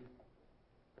 maybe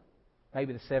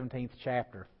the 17th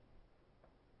chapter.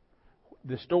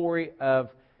 The story of,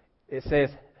 it says,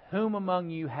 whom among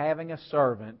you having a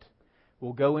servant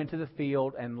will go into the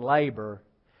field and labor,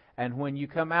 and when you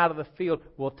come out of the field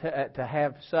to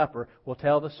have supper, will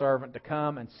tell the servant to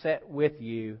come and sit with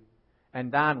you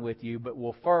and dine with you, but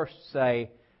will first say,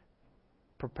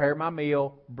 prepare my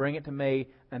meal, bring it to me,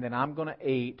 and then I'm going to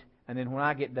eat, and then when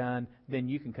I get done, then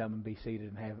you can come and be seated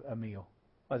and have a meal.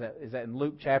 What is that? Is that in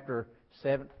Luke chapter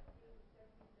 7?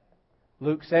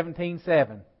 Luke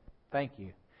 17:7. Thank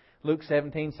you. Luke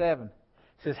 17:7.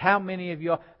 It says, how many of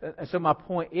you... So my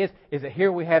point is that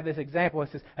here we have this example. It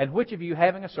says, and which of you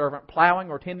having a servant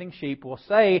plowing or tending sheep will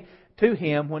say to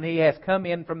him when he has come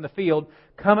in from the field,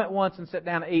 come at once and sit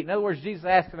down and eat. In other words, Jesus is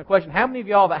asking the question, how many of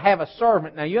y'all that have a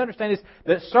servant... Now you understand this,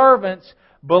 that servants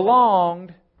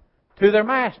belonged to their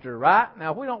master, right?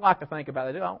 Now we don't like to think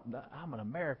about it. I'm an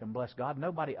American, bless God.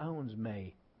 Nobody owns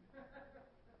me.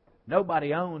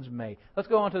 Nobody owns me. Let's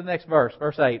go on to the next verse.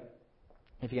 Verse 8.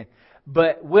 If you can.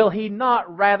 But will he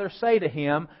not rather say to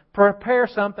him, prepare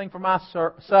something for my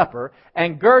supper,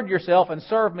 and gird yourself and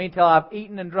serve me till I've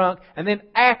eaten and drunk, and then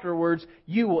afterwards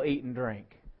you will eat and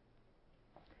drink?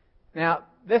 Now,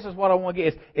 this is what I want to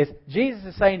get. Is Jesus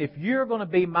is saying, if you're going to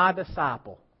be my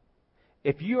disciple,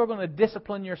 if you are going to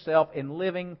discipline yourself in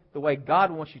living the way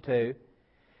God wants you to,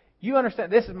 you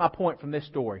understand, this is my point from this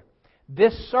story.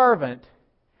 This servant,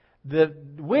 the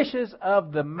wishes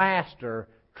of the master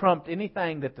trumped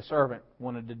anything that the servant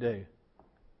wanted to do.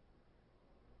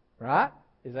 Right?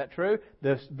 Is that true?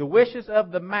 The wishes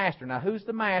of the master. Now, who's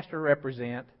the master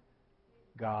represent?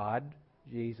 God,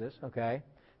 Jesus, okay.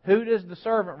 Who does the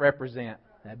servant represent?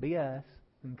 That'd be us,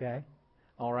 okay.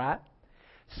 All right.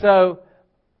 So,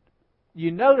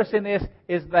 you notice in this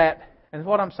is that, and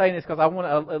what I'm saying is because I want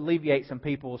to alleviate some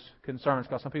people's concerns,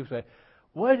 because some people say,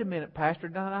 wait a minute, Pastor,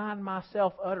 denying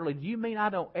myself utterly. Do you mean I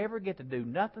don't ever get to do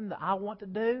nothing that I want to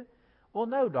do? Well,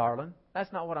 no, darling.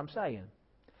 That's not what I'm saying.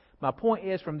 My point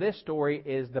is, from this story,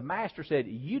 is the master said,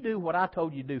 you do what I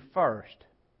told you to do first.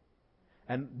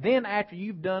 And then after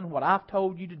you've done what I've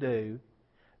told you to do,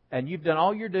 and you've done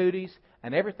all your duties,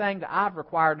 and everything that I've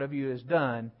required of you is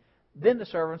done, then the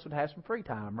servants would have some free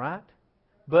time, right?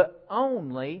 But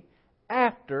only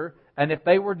after, and if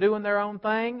they were doing their own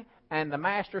thing, and the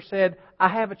master said, I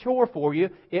have a chore for you,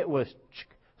 it was,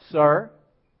 sir.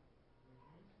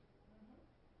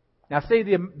 Now see,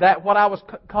 that what I was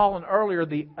calling earlier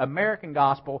the American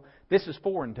gospel, this is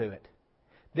foreign to it.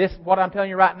 This, what I'm telling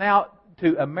you right now,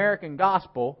 to American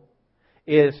gospel,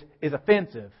 is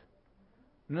offensive.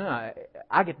 No,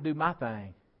 I get to do my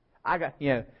thing. I got,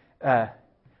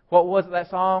 what was that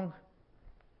song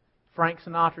Frank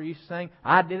Sinatra used to sing?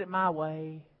 I did it my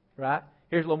way, right?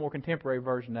 Here's a little more contemporary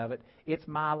version of it. It's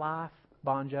my life,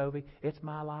 Bon Jovi. It's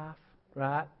my life,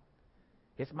 right?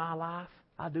 It's my life.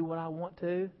 I do what I want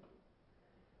to.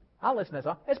 I listen to that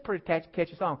song. It's a pretty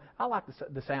catchy song. I like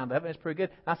the sound of it. It's pretty good.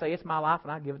 And I say, it's my life,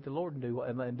 and I give it to the Lord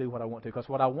and do what I want to. Because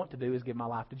what I want to do is give my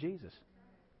life to Jesus.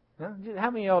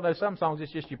 How many of y'all know some songs,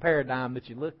 it's just your paradigm that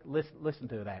you listen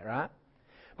to that, right?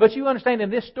 But you understand in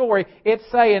this story, it's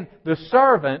saying the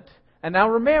servant, and now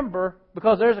remember,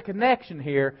 because there's a connection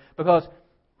here, because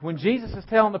when Jesus is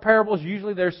telling the parables,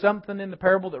 usually there's something in the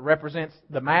parable that represents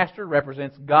the master,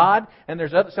 represents God, and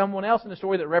there's someone else in the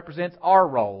story that represents our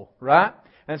role, right?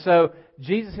 And so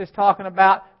Jesus is talking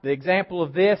about the example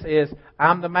of this is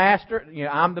I'm the master,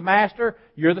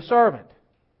 you're the servant,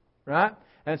 right?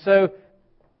 And so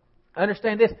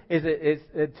understand this is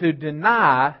to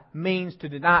deny means to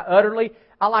deny utterly.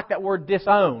 I like that word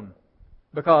disown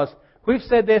because we've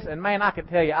said this, and man, I can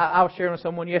tell you, I was sharing with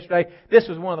someone yesterday, this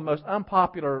was one of the most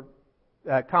unpopular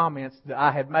comments that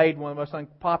I had made, one of the most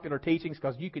unpopular teachings,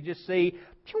 because you could just see,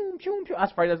 I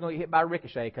was afraid I was going to get hit by a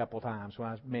ricochet a couple of times when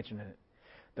I was mentioning it.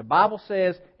 The Bible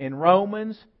says in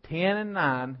Romans 10 and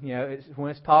 9,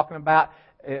 when it's talking about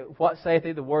what saith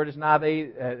thee, the word is nigh thee,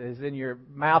 is in your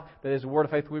mouth, that is the word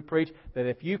of faith we preach, that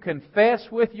if you confess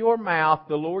with your mouth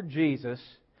the Lord Jesus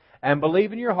and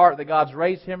believe in your heart that God's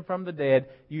raised Him from the dead,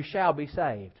 you shall be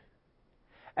saved.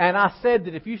 And I said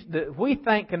that if we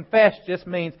think confess just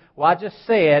means, well, I just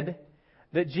said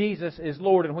that Jesus is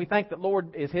Lord, and we think that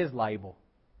Lord is His label.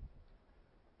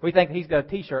 We think He's got a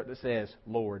T-shirt that says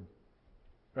Lord.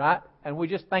 right? And we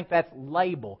just think that's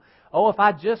label. Oh, if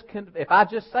I just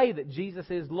say that Jesus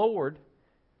is Lord,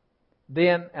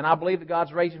 then, and I believe that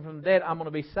God's raised Him from the dead, I'm going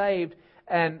to be saved.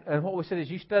 And what we said is,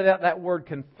 you study out that word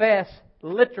confess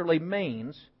literally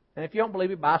means, and if you don't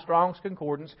believe it, buy Strong's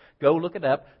Concordance, go look it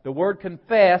up. The word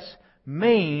confess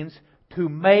means to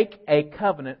make a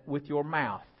covenant with your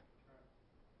mouth.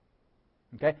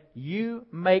 Okay? You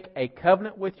make a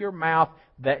covenant with your mouth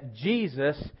that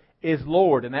Jesus is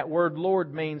Lord. And that word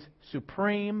Lord means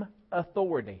supreme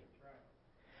authority.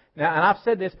 Now, and I've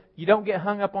said this, you don't get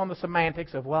hung up on the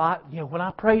semantics of, well, when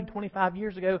I prayed 25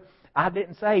 years ago, I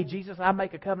didn't say, Jesus, I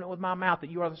make a covenant with my mouth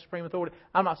that you are the supreme authority.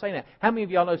 I'm not saying that. How many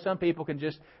of y'all know some people can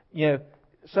just,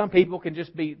 some people can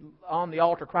just be on the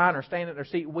altar crying or standing at their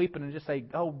seat weeping and just say,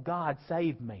 oh, God,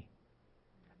 save me.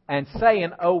 And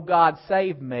saying, oh, God,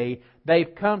 save me,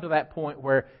 they've come to that point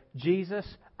where, Jesus,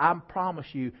 I promise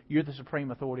you, you're the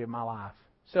supreme authority of my life.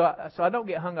 So I don't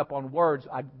get hung up on words.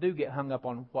 I do get hung up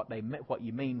on what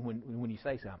you mean when you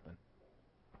say something.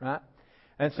 Right?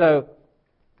 And so,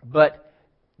 but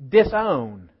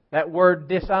disown, that word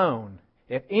disown.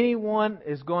 If anyone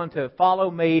is going to follow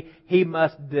me, he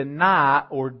must deny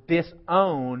or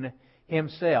disown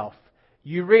himself.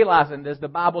 You realize, and does the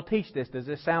Bible teach this? Does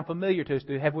this sound familiar to us?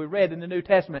 Have we read in the New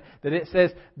Testament that it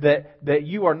says that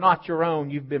you are not your own,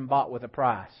 you've been bought with a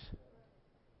price?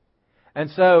 And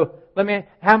so,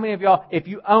 how many of y'all, if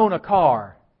you own a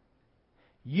car,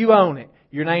 you own it.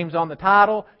 Your name's on the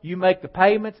title, you make the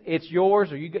payments, it's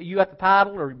yours, or you got the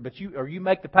title, or you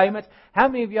make the payments. How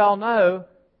many of y'all know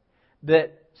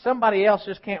that somebody else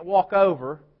just can't walk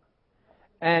over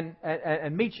and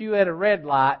meet you at a red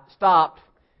light, stopped,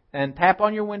 and tap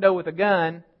on your window with a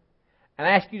gun and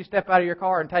ask you to step out of your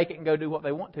car and take it and go do what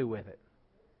they want to with it?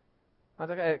 I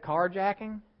was like,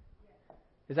 carjacking?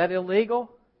 Is that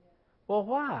illegal? Well,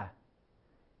 why?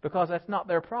 Because that's not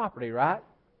their property, right?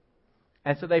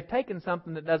 And so they've taken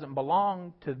something that doesn't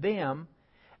belong to them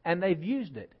and they've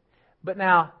used it. But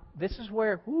now, this is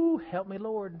where, help me,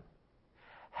 Lord.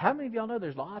 How many of y'all know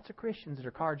there's lots of Christians that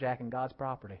are carjacking God's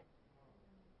property?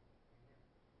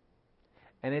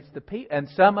 And it's and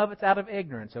some of it's out of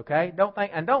ignorance, okay? Don't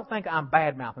think I'm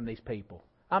bad-mouthing these people.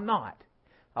 I'm not.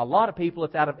 A lot of people,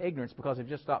 it's out of ignorance because they've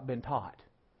just not been taught.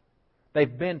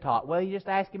 They've been taught, well, you just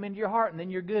ask Him into your heart and then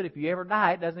you're good. If you ever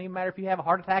die, it doesn't even matter if you have a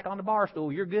heart attack on the bar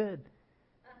stool, you're good.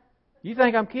 You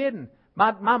think I'm kidding?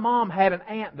 My mom had an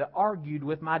aunt that argued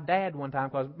with my dad one time,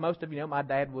 because most of you know my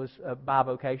dad was a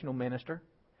bivocational minister.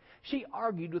 She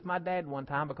argued with my dad one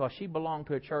time because she belonged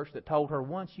to a church that told her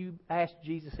once you asked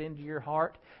Jesus into your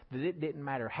heart that it didn't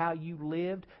matter how you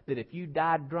lived, that if you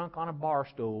died drunk on a bar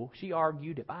stool, she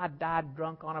argued, if I died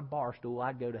drunk on a bar stool,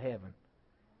 I'd go to heaven.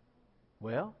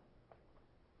 Well,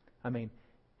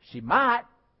 she might,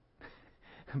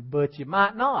 but you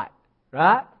might not,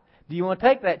 right? Do you want to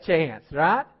take that chance,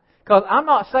 right?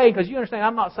 Because you understand,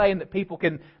 I'm not saying that people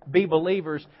can be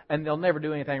believers and they'll never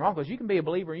do anything wrong. Because you can be a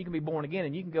believer and you can be born again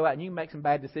and you can go out and you can make some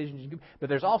bad decisions. But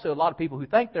there's also a lot of people who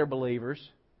think they're believers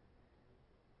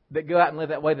that go out and live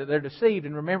that way, that they're deceived.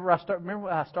 And remember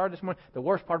when I started this morning, the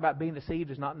worst part about being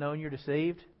deceived is not knowing you're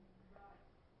deceived.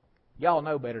 Y'all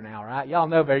know better now, right? Y'all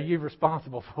know better. You're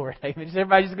responsible for it. Amen. Just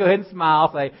everybody just go ahead and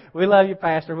smile. Say, we love you,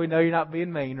 Pastor. We know you're not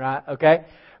being mean, right? Okay?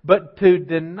 But to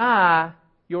deny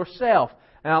yourself.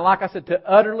 Now, like I said, to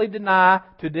utterly deny,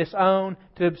 to disown,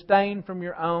 to abstain from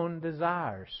your own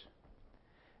desires.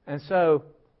 And so,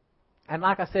 and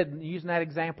like I said, using that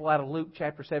example out of Luke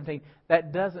chapter 17,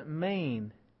 that doesn't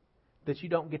mean that you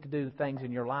don't get to do the things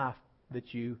in your life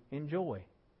that you enjoy.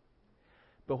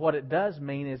 But what it does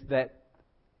mean is that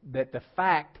the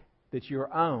fact that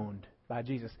you're owned by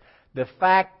Jesus, the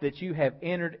fact that you have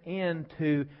entered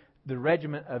into the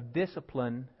regiment of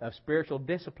discipline, of spiritual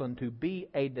discipline, to be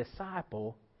a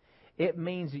disciple, it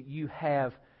means that you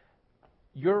have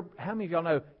how many of y'all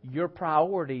know your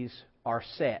priorities are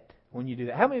set when you do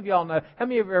that? How many of y'all know, how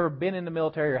many of you have ever been in the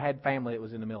military or had family that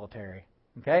was in the military?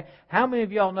 Okay? How many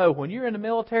of y'all know when you're in the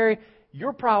military,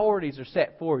 your priorities are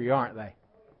set for you, aren't they?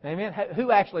 Amen?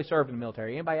 Who actually served in the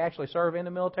military? Anybody actually serve in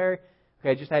the military?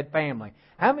 Okay, just had family.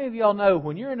 How many of y'all know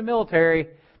when you're in the military,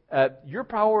 your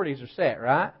priorities are set,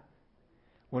 right?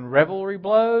 When revelry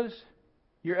blows,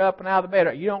 you're up and out of the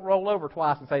bed. You don't roll over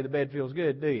twice and say the bed feels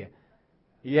good, do you?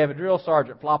 You have a drill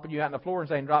sergeant flopping you out on the floor and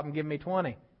saying, drop and give me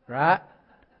 20, right?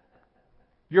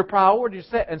 Your priorities are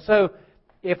set. And so,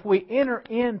 if we enter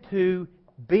into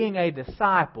being a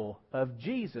disciple of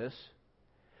Jesus,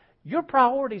 your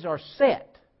priorities are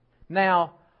set.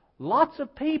 Now, lots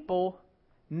of people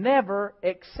never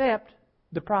accept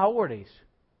the priorities.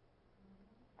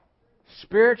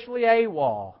 Spiritually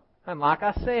AWOL. And like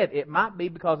I said, it might be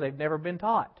because they've never been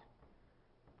taught.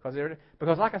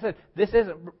 Because like I said, this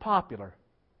isn't popular.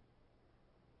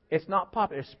 It's not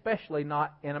popular, especially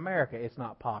not in America. It's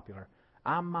not popular.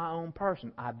 I'm my own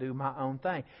person. I do my own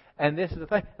thing. And this is the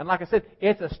thing. And like I said,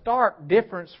 it's a stark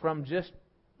difference from just,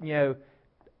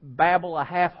 babble a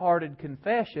half-hearted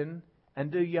confession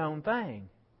and do your own thing.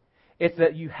 It's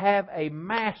that you have a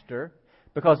master,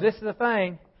 because this is the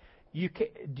thing.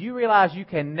 Do you realize you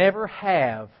can never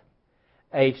have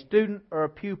a student or a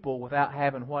pupil without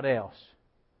having what else?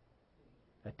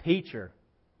 A teacher.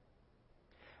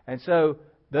 And so,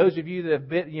 those of you that have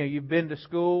been, you've been to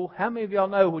school, how many of y'all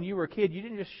know when you were a kid, you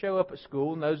didn't just show up at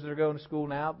school, and those that are going to school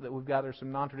now, that we've got, there's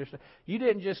some non-traditional, you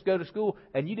didn't just go to school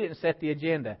and you didn't set the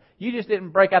agenda. You just didn't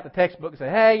break out the textbook and say,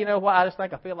 hey, you know what, I just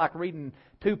think I feel like reading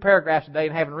 2 paragraphs a day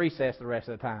and having recess the rest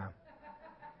of the time.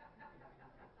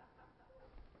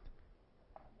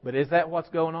 But is that what's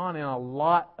going on in a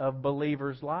lot of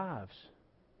believers' lives?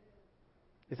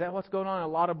 Is that what's going on in a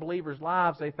lot of believers'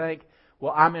 lives? They think,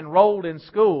 well, I'm enrolled in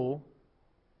school.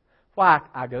 Why?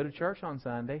 I go to church on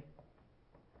Sunday.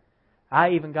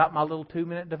 I even got my little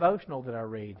 2-minute devotional that I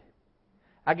read.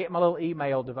 I get my little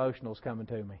email devotionals coming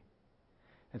to me.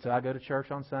 And so I go to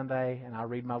church on Sunday and I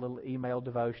read my little email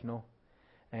devotional.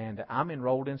 And I'm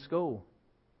enrolled in school.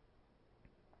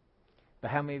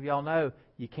 But how many of y'all know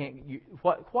you can't?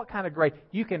 What kind of grade?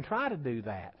 You can try to do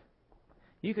that.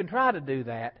 You can try to do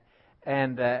that.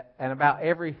 And about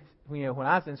every... when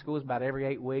I was in school, it was about every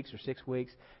 8 weeks or 6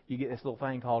 weeks, you get this little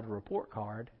thing called a report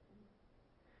card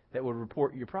that would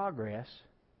report your progress.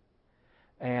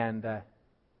 And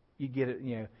you get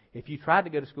it, if you tried to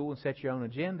go to school and set your own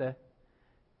agenda,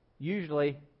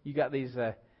 usually you got these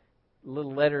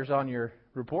little letters on your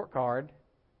report card.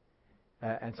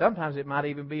 And sometimes it might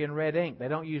even be in red ink. They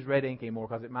don't use red ink anymore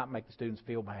because it might make the students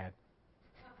feel bad.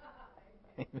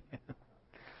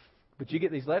 But you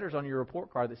get these letters on your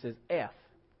report card that says F,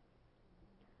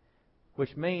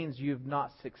 which means you've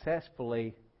not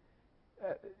successfully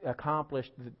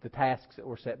accomplished the tasks that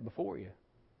were set before you.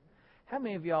 How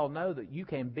many of y'all know that you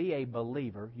can be a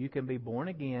believer, you can be born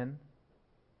again,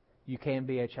 you can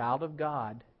be a child of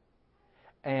God,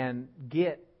 and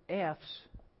get F's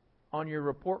on your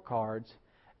report cards,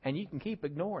 and you can keep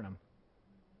ignoring them?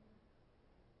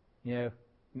 You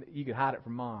could hide it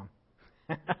from Mom.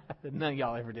 None of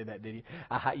y'all ever did that, did you?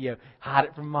 Hide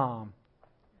it from Mom.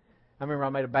 I remember I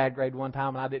made a bad grade one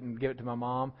time and I didn't give it to my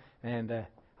mom, and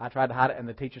I tried to hide it, and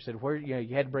the teacher said, "Where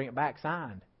you had to bring it back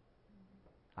signed."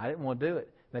 I didn't want to do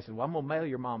it. They said, "Well, I'm going to mail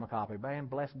your mom a copy." Man,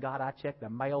 bless God, I checked the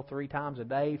mail 3 times a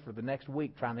day for the next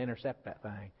week trying to intercept that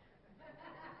thing.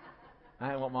 I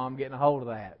didn't want Mom getting a hold of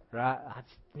that, right? I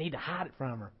just need to hide it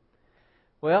from her.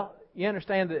 Well, you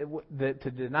understand that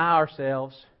to deny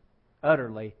ourselves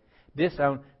utterly,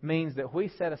 disown, means that we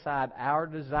set aside our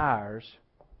desires.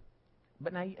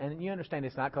 But now, and you understand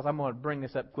this not, because I'm going to bring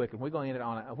this up quick, and we ain't going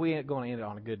to end it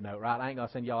on a good note, right? I ain't going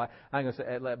to send y'all. I ain't going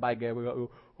to let everybody go. We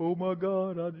go, oh my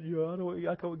God,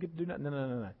 I can't get to do nothing.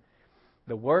 No.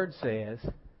 The Word says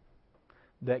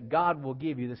that God will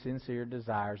give you the sincere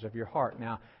desires of your heart.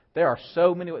 Now, there are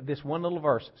so many. This one little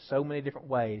verse, so many different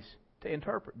ways to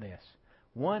interpret this.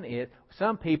 One is,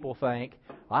 some people think,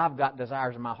 well, I've got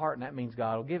desires in my heart, and that means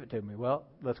God will give it to me. Well,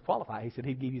 let's qualify. He said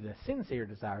He'd give you the sincere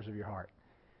desires of your heart.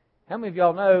 How many of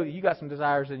y'all know you got some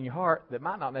desires in your heart that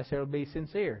might not necessarily be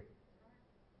sincere?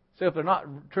 So if they're not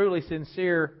truly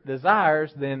sincere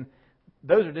desires, then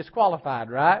those are disqualified,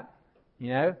 right?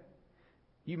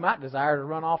 You might desire to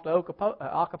run off to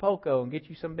Acapulco and get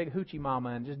you some big hoochie mama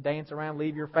and just dance around,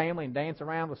 leave your family and dance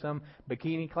around with some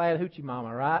bikini-clad hoochie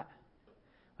mama, right?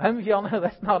 How many of y'all know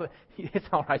that's not it's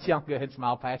all right. Y'all go ahead and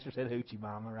smile. Pastor said hoochie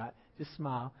mama, right? Just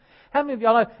smile. How many of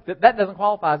y'all know that doesn't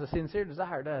qualify as a sincere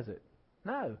desire, does it?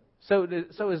 No. So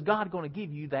is God going to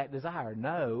give you that desire?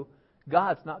 No.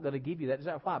 God's not going to give you that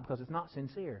desire. Why? Because it's not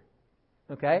sincere.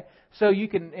 Okay? So you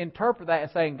can interpret that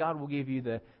as saying God will give you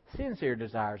the sincere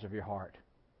desires of your heart.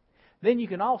 Then you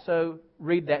can also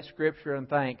read that scripture and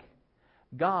think,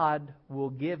 God will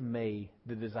give me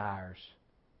the desires.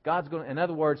 God's going to, in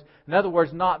other words,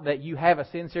 not that you have a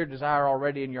sincere desire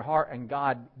already in your heart and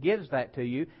God gives that to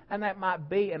you, and that might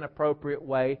be an appropriate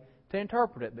way to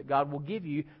interpret it, that God will give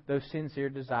you those sincere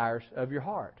desires of your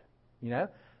heart.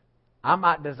 I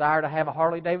might desire to have a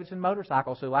Harley-Davidson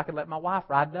motorcycle so I can let my wife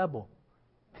ride double.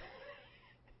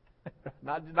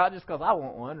 Not just because I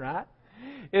want one, right?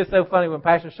 It's so funny, when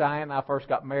Pastor Cheyenne and I first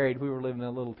got married, we were living in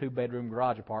a little 2-bedroom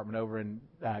garage apartment over in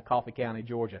Coffee County,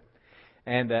 Georgia.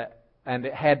 And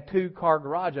it had 2-car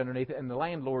garage underneath it, and the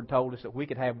landlord told us that we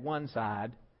could have one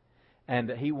side and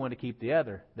that he wanted to keep the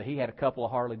other. That he had a couple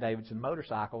of Harley-Davidson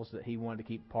motorcycles that he wanted to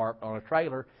keep parked on a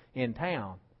trailer in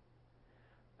town.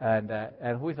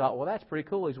 And we thought, well, that's pretty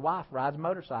cool. His wife rides a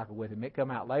motorcycle with him. It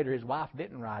come out later his wife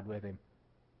didn't ride with him.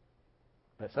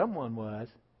 But someone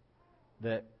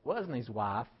that wasn't his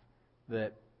wife,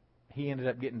 that he ended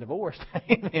up getting divorced.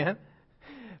 Amen.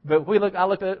 But I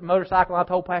looked at the motorcycle and I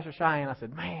told Pastor Cheyenne, I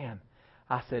said, man,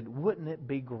 wouldn't it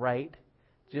be great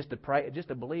just to pray, just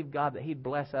to believe God that He'd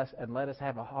bless us and let us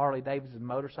have a Harley-Davidson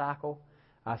motorcycle?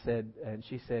 I said, and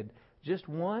she said, just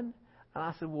one? And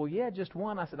I said, well, yeah, just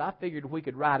one. I said, I figured we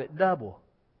could ride it double.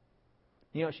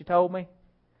 You know what she told me?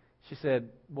 She said,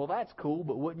 well, that's cool,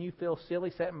 but wouldn't you feel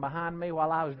silly sitting behind me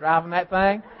while I was driving that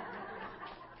thing?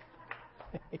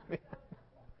 Amen.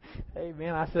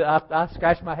 Amen. I said, I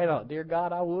scratched my head on it. Dear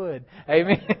God, I would.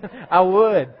 Amen. I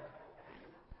would.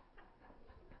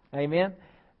 Amen.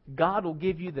 God will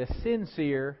give you the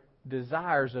sincere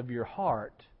desires of your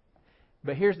heart.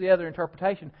 But here's the other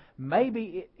interpretation.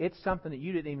 Maybe it's something that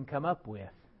you didn't even come up with.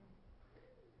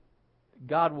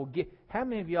 God will give. How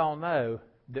many of y'all know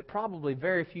that probably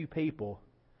very few people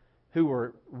who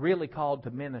were really called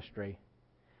to ministry,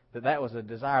 that was a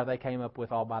desire they came up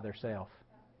with all by themselves?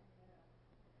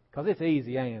 Because it's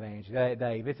easy, ain't it, Angie?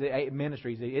 Dave,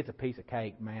 ministry's it's a piece of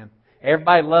cake, man.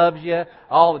 Everybody loves you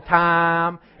all the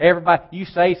time. Everybody, you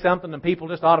say something and people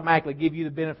just automatically give you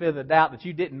the benefit of the doubt that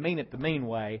you didn't mean it the mean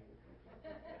way.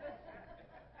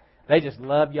 They just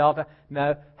love you all the time.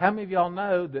 No, how many of y'all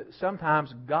know that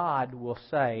sometimes God will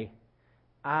say,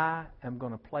 I am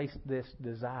going to place this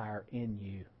desire in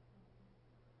you.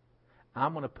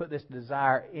 I'm going to put this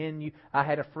desire in you. I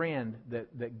had a friend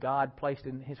that God placed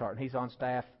in his heart, and he's on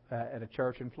staff at a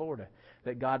church in Florida,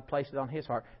 that God placed it on his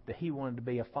heart that he wanted to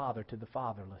be a father to the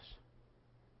fatherless.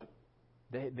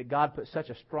 That God put such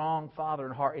a strong father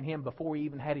in heart in him before he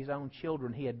even had his own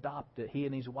children. He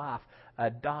and his wife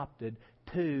adopted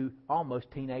 2 almost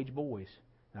teenage boys.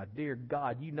 Now, dear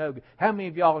God, you know, how many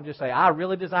of y'all will just say, I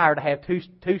really desire to have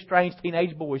two strange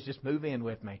teenage boys just move in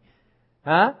with me?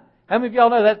 Huh? How many of y'all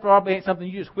know that probably ain't something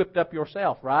you just whipped up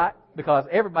yourself, right? Because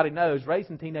everybody knows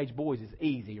raising teenage boys is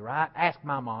easy, right? Ask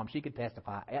my mom. She could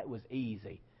testify. It was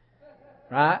easy.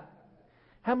 Right?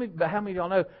 How many of y'all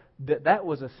know that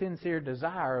was a sincere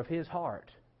desire of his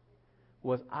heart?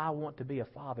 Was, I want to be a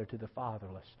father to the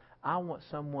fatherless. I want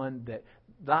someone that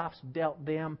life's dealt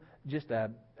them just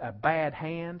a bad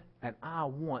hand, and I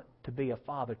want to be a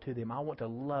father to them. I want to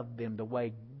love them the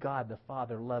way God the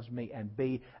Father loves me and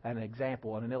be an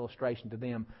example and an illustration to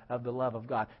them of the love of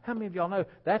God. How many of y'all know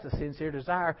that's a sincere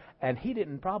desire? And he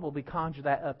didn't probably conjure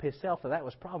that up himself, so that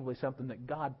was probably something that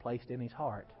God placed in his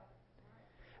heart.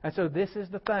 And so this is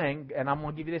the thing, and I'm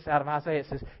going to give you this out of Isaiah.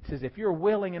 It says, if you're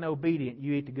willing and obedient,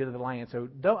 you eat the good of the land. So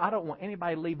I don't want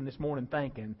anybody leaving this morning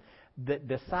thinking that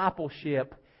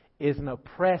discipleship is an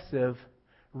oppressive,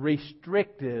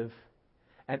 restrictive,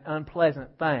 and unpleasant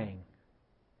thing.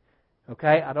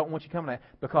 Okay? I don't want you coming at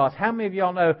that. Because how many of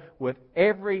y'all know with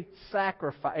every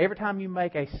sacrifice, every time you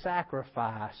make a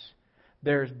sacrifice,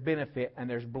 there's benefit and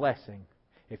there's blessing.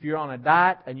 If you're on a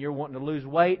diet and you're wanting to lose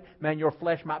weight, man, your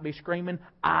flesh might be screaming,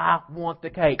 I want the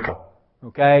cake.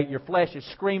 Okay? Your flesh is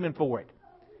screaming for it.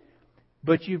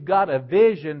 But you've got a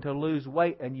vision to lose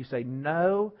weight and you say,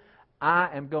 no, I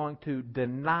am going to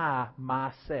deny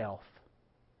myself.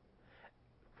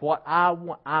 What I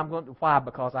want, I'm going to. Why?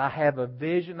 Because I have a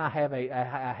vision. I have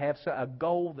a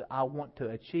goal that I want to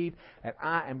achieve, and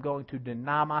I am going to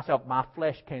deny myself. My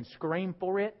flesh can scream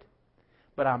for it,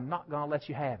 but I'm not going to let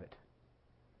you have it.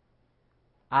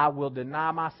 I will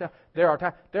deny myself. There are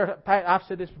times. I've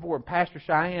said this before. Pastor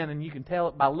Cheyenne, and you can tell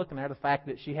it by looking at her, the fact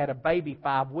that she had a baby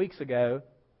 5 weeks ago,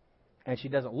 and she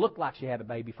doesn't look like she had a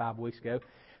baby 5 weeks ago.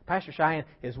 Pastor Cheyenne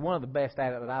is one of the best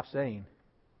at it that I've seen.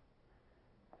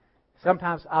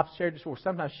 Sometimes, I've shared this before,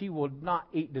 sometimes she will not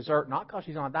eat dessert, not because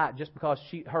she's on a diet, just because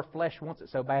her flesh wants it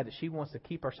so bad that she wants to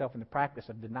keep herself in the practice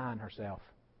of denying herself.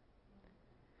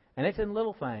 And it's in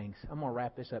little things. I'm going to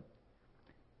wrap this up.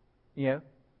 You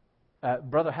know,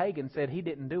 Brother Hagin said he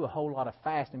didn't do a whole lot of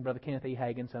fasting. Brother Kenneth E.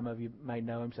 Hagin, some of you may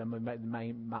know him, some of you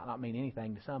might not mean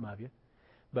anything to some of you.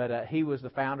 But he was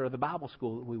the founder of the Bible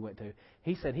school that we went to.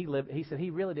 He said he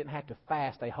really didn't have to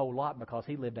fast a whole lot because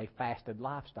he lived a fasted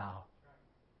lifestyle.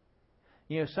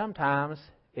 You know, sometimes,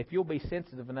 if you'll be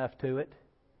sensitive enough to it,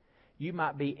 you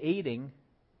might be eating,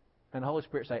 and the Holy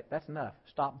Spirit say, that's enough.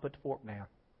 Stop and put the fork down.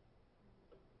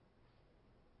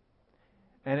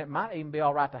 And it might even be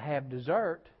all right to have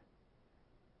dessert.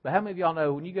 But how many of y'all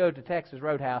know when you go to Texas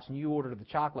Roadhouse and you order the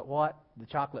chocolate what? The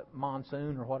chocolate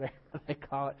monsoon or whatever they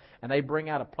call it, and they bring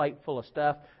out a plate full of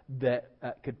stuff that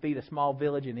could feed a small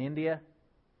village in India?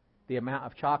 the amount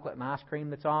of chocolate and ice cream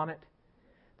that's on it,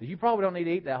 that you probably don't need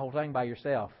to eat that whole thing by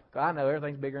yourself. 'Cause I know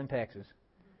everything's bigger in Texas,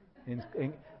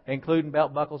 including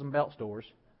belt buckles and belt stores.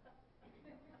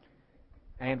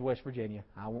 And West Virginia.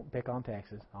 I won't pick on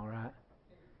Texas, all right?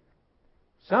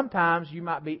 Sometimes you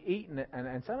might be eating it,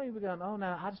 and some of you are going, oh,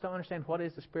 no, I just don't understand what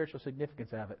is the spiritual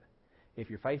significance of it. If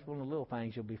you're faithful in the little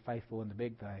things, you'll be faithful in the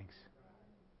big things.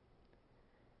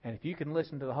 And if you can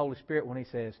listen to the Holy Spirit when He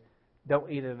says,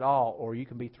 don't eat it at all, or you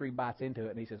can be 3 bites into it,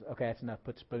 and He says, okay, that's enough,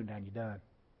 put the spoon down, you're done.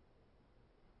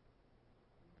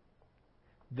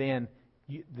 Then,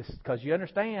 because you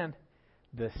understand,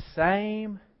 the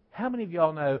same, how many of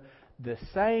y'all know the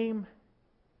same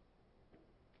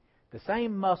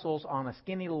muscles on a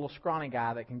skinny little scrawny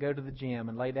guy that can go to the gym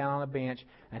and lay down on a bench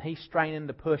and he's straining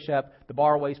to push up. The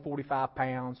bar weighs 45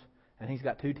 pounds and he's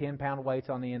got 2 10-pound weights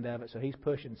on the end of it, so he's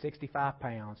pushing 65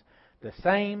 pounds. The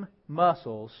same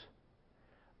muscles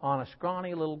on a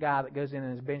scrawny little guy that goes in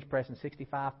and is bench pressing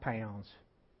 65 pounds.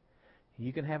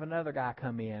 You can have another guy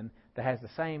come in that has the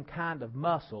same kind of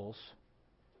muscles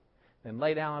and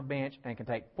lay down on a bench and can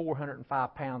take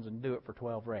 405 pounds and do it for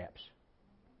 12 reps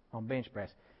on bench press.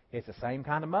 It's the same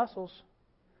kind of muscles.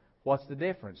 What's the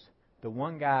difference? The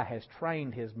one guy has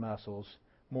trained his muscles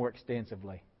more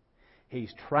extensively.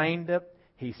 He's trained it.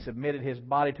 He's submitted his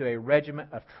body to a regimen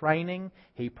of training.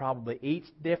 He probably eats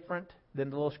different than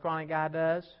the little scrawny guy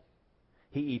does.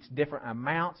 He eats different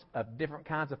amounts of different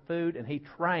kinds of food, and he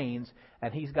trains,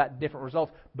 and he's got different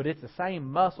results. But it's the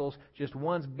same muscles, just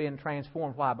one's been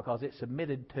transformed. Why? Because it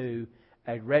submitted to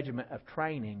a regimen of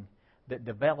training that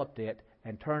developed it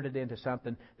and turned it into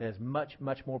something that is much,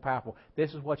 much more powerful.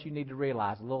 This is what you need to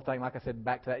realize. A little thing, like I said,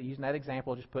 back to that, using that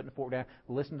example, just putting the fork down,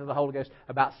 listen to the Holy Ghost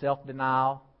about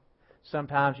self-denial.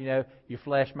 Sometimes, your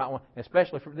flesh might want,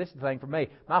 especially for this is the thing for me.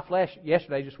 My flesh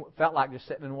yesterday just felt like just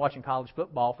sitting and watching college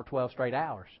football for 12 straight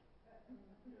hours.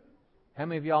 How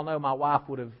many of y'all know my wife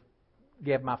would have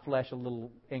given my flesh a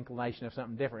little inclination of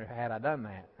something different had I done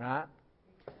that, right?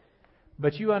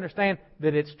 But you understand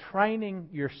that it's training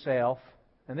yourself,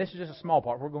 and this is just a small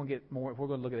part. We're going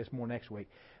to look at this more next week.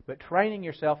 But training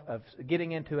yourself of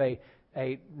getting into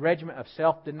a regimen of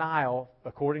self-denial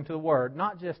according to the Word,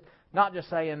 not just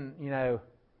saying,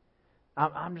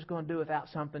 I'm just going to do without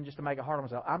something just to make it hard on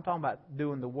myself. I'm talking about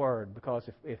doing the Word because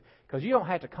because you don't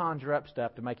have to conjure up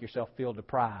stuff to make yourself feel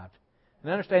deprived.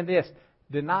 And understand this,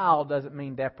 denial doesn't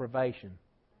mean deprivation.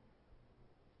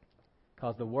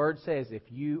 Because the Word says if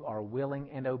you are willing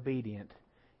and obedient,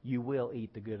 you will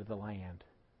eat the good of the land.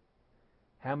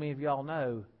 How many of y'all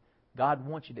know God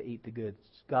wants you to eat the good?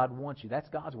 God wants you. That's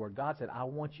God's Word. God said, I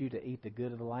want you to eat the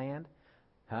good of the land.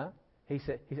 Huh? He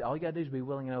said, all you got to do is be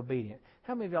willing and obedient.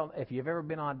 How many of y'all, if you've ever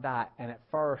been on a diet and at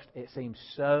first it seems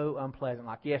so unpleasant,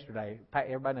 like yesterday,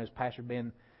 everybody knows Pastor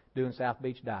Ben doing South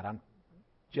Beach diet. I'm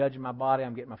judging my body.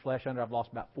 I'm getting my flesh under. I've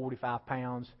lost about 45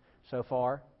 pounds so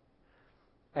far.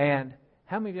 And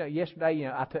how many of you, yesterday,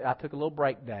 I took a little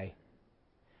break day.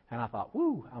 And I thought,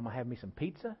 woo, I'm going to have me some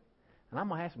pizza. And I'm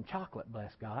going to have some chocolate,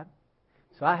 bless God.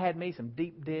 So I had me some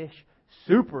deep dish,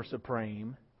 super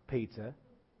supreme pizza.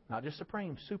 Not just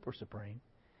supreme, super supreme.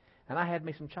 And I had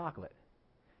me some chocolate.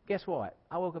 Guess what?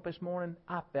 I woke up this morning,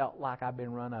 I felt like I'd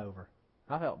been run over.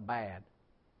 I felt bad.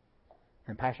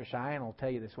 And Pastor Cheyenne will tell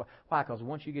you this. Why? Because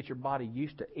once you get your body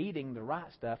used to eating the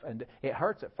right stuff, and it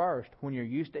hurts at first when you're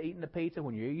used to eating the pizza,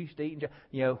 when you're used to eating,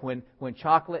 when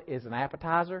chocolate is an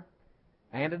appetizer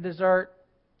and a dessert,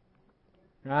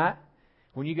 right?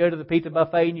 When you go to the pizza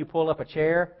buffet and you pull up a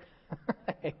chair,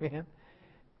 amen.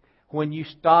 When you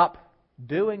stop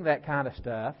doing that kind of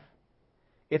stuff,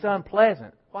 it's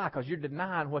unpleasant. Why? Because you're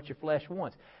denying what your flesh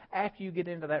wants. After you get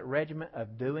into that regimen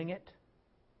of doing it,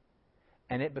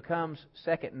 and it becomes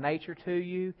second nature to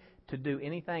you to do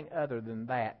anything other than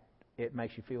that, it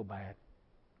makes you feel bad.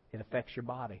 It affects your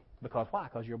body. Because why?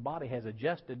 Because your body has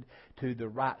adjusted to the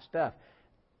right stuff.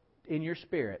 In your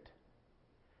spirit,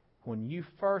 when you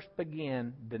first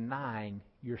begin denying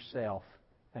yourself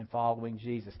and following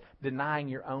Jesus, denying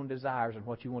your own desires and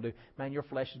what you want to do, man, your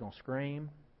flesh is going to scream.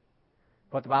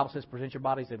 What the Bible says, present your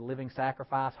bodies as a living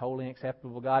sacrifice, holy and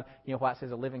acceptable to God. You know why it says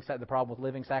the problem with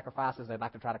living sacrifices, they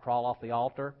like to try to crawl off the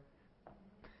altar.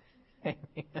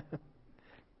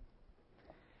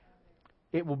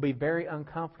 It will be very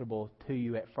uncomfortable to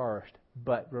you at first,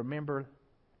 but remember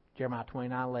Jeremiah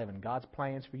 29:11. God's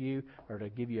plans for you are to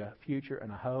give you a future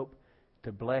and a hope,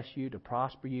 to bless you, to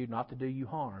prosper you, not to do you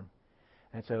harm.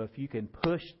 And so if you can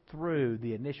push through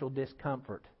the initial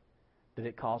discomfort that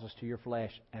it causes to your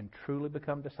flesh and truly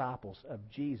become disciples of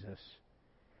Jesus,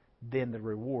 then the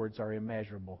rewards are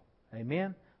immeasurable.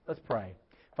 Amen? Let's pray.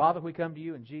 Father, we come to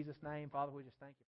you in Jesus' name. Father, we just thank you.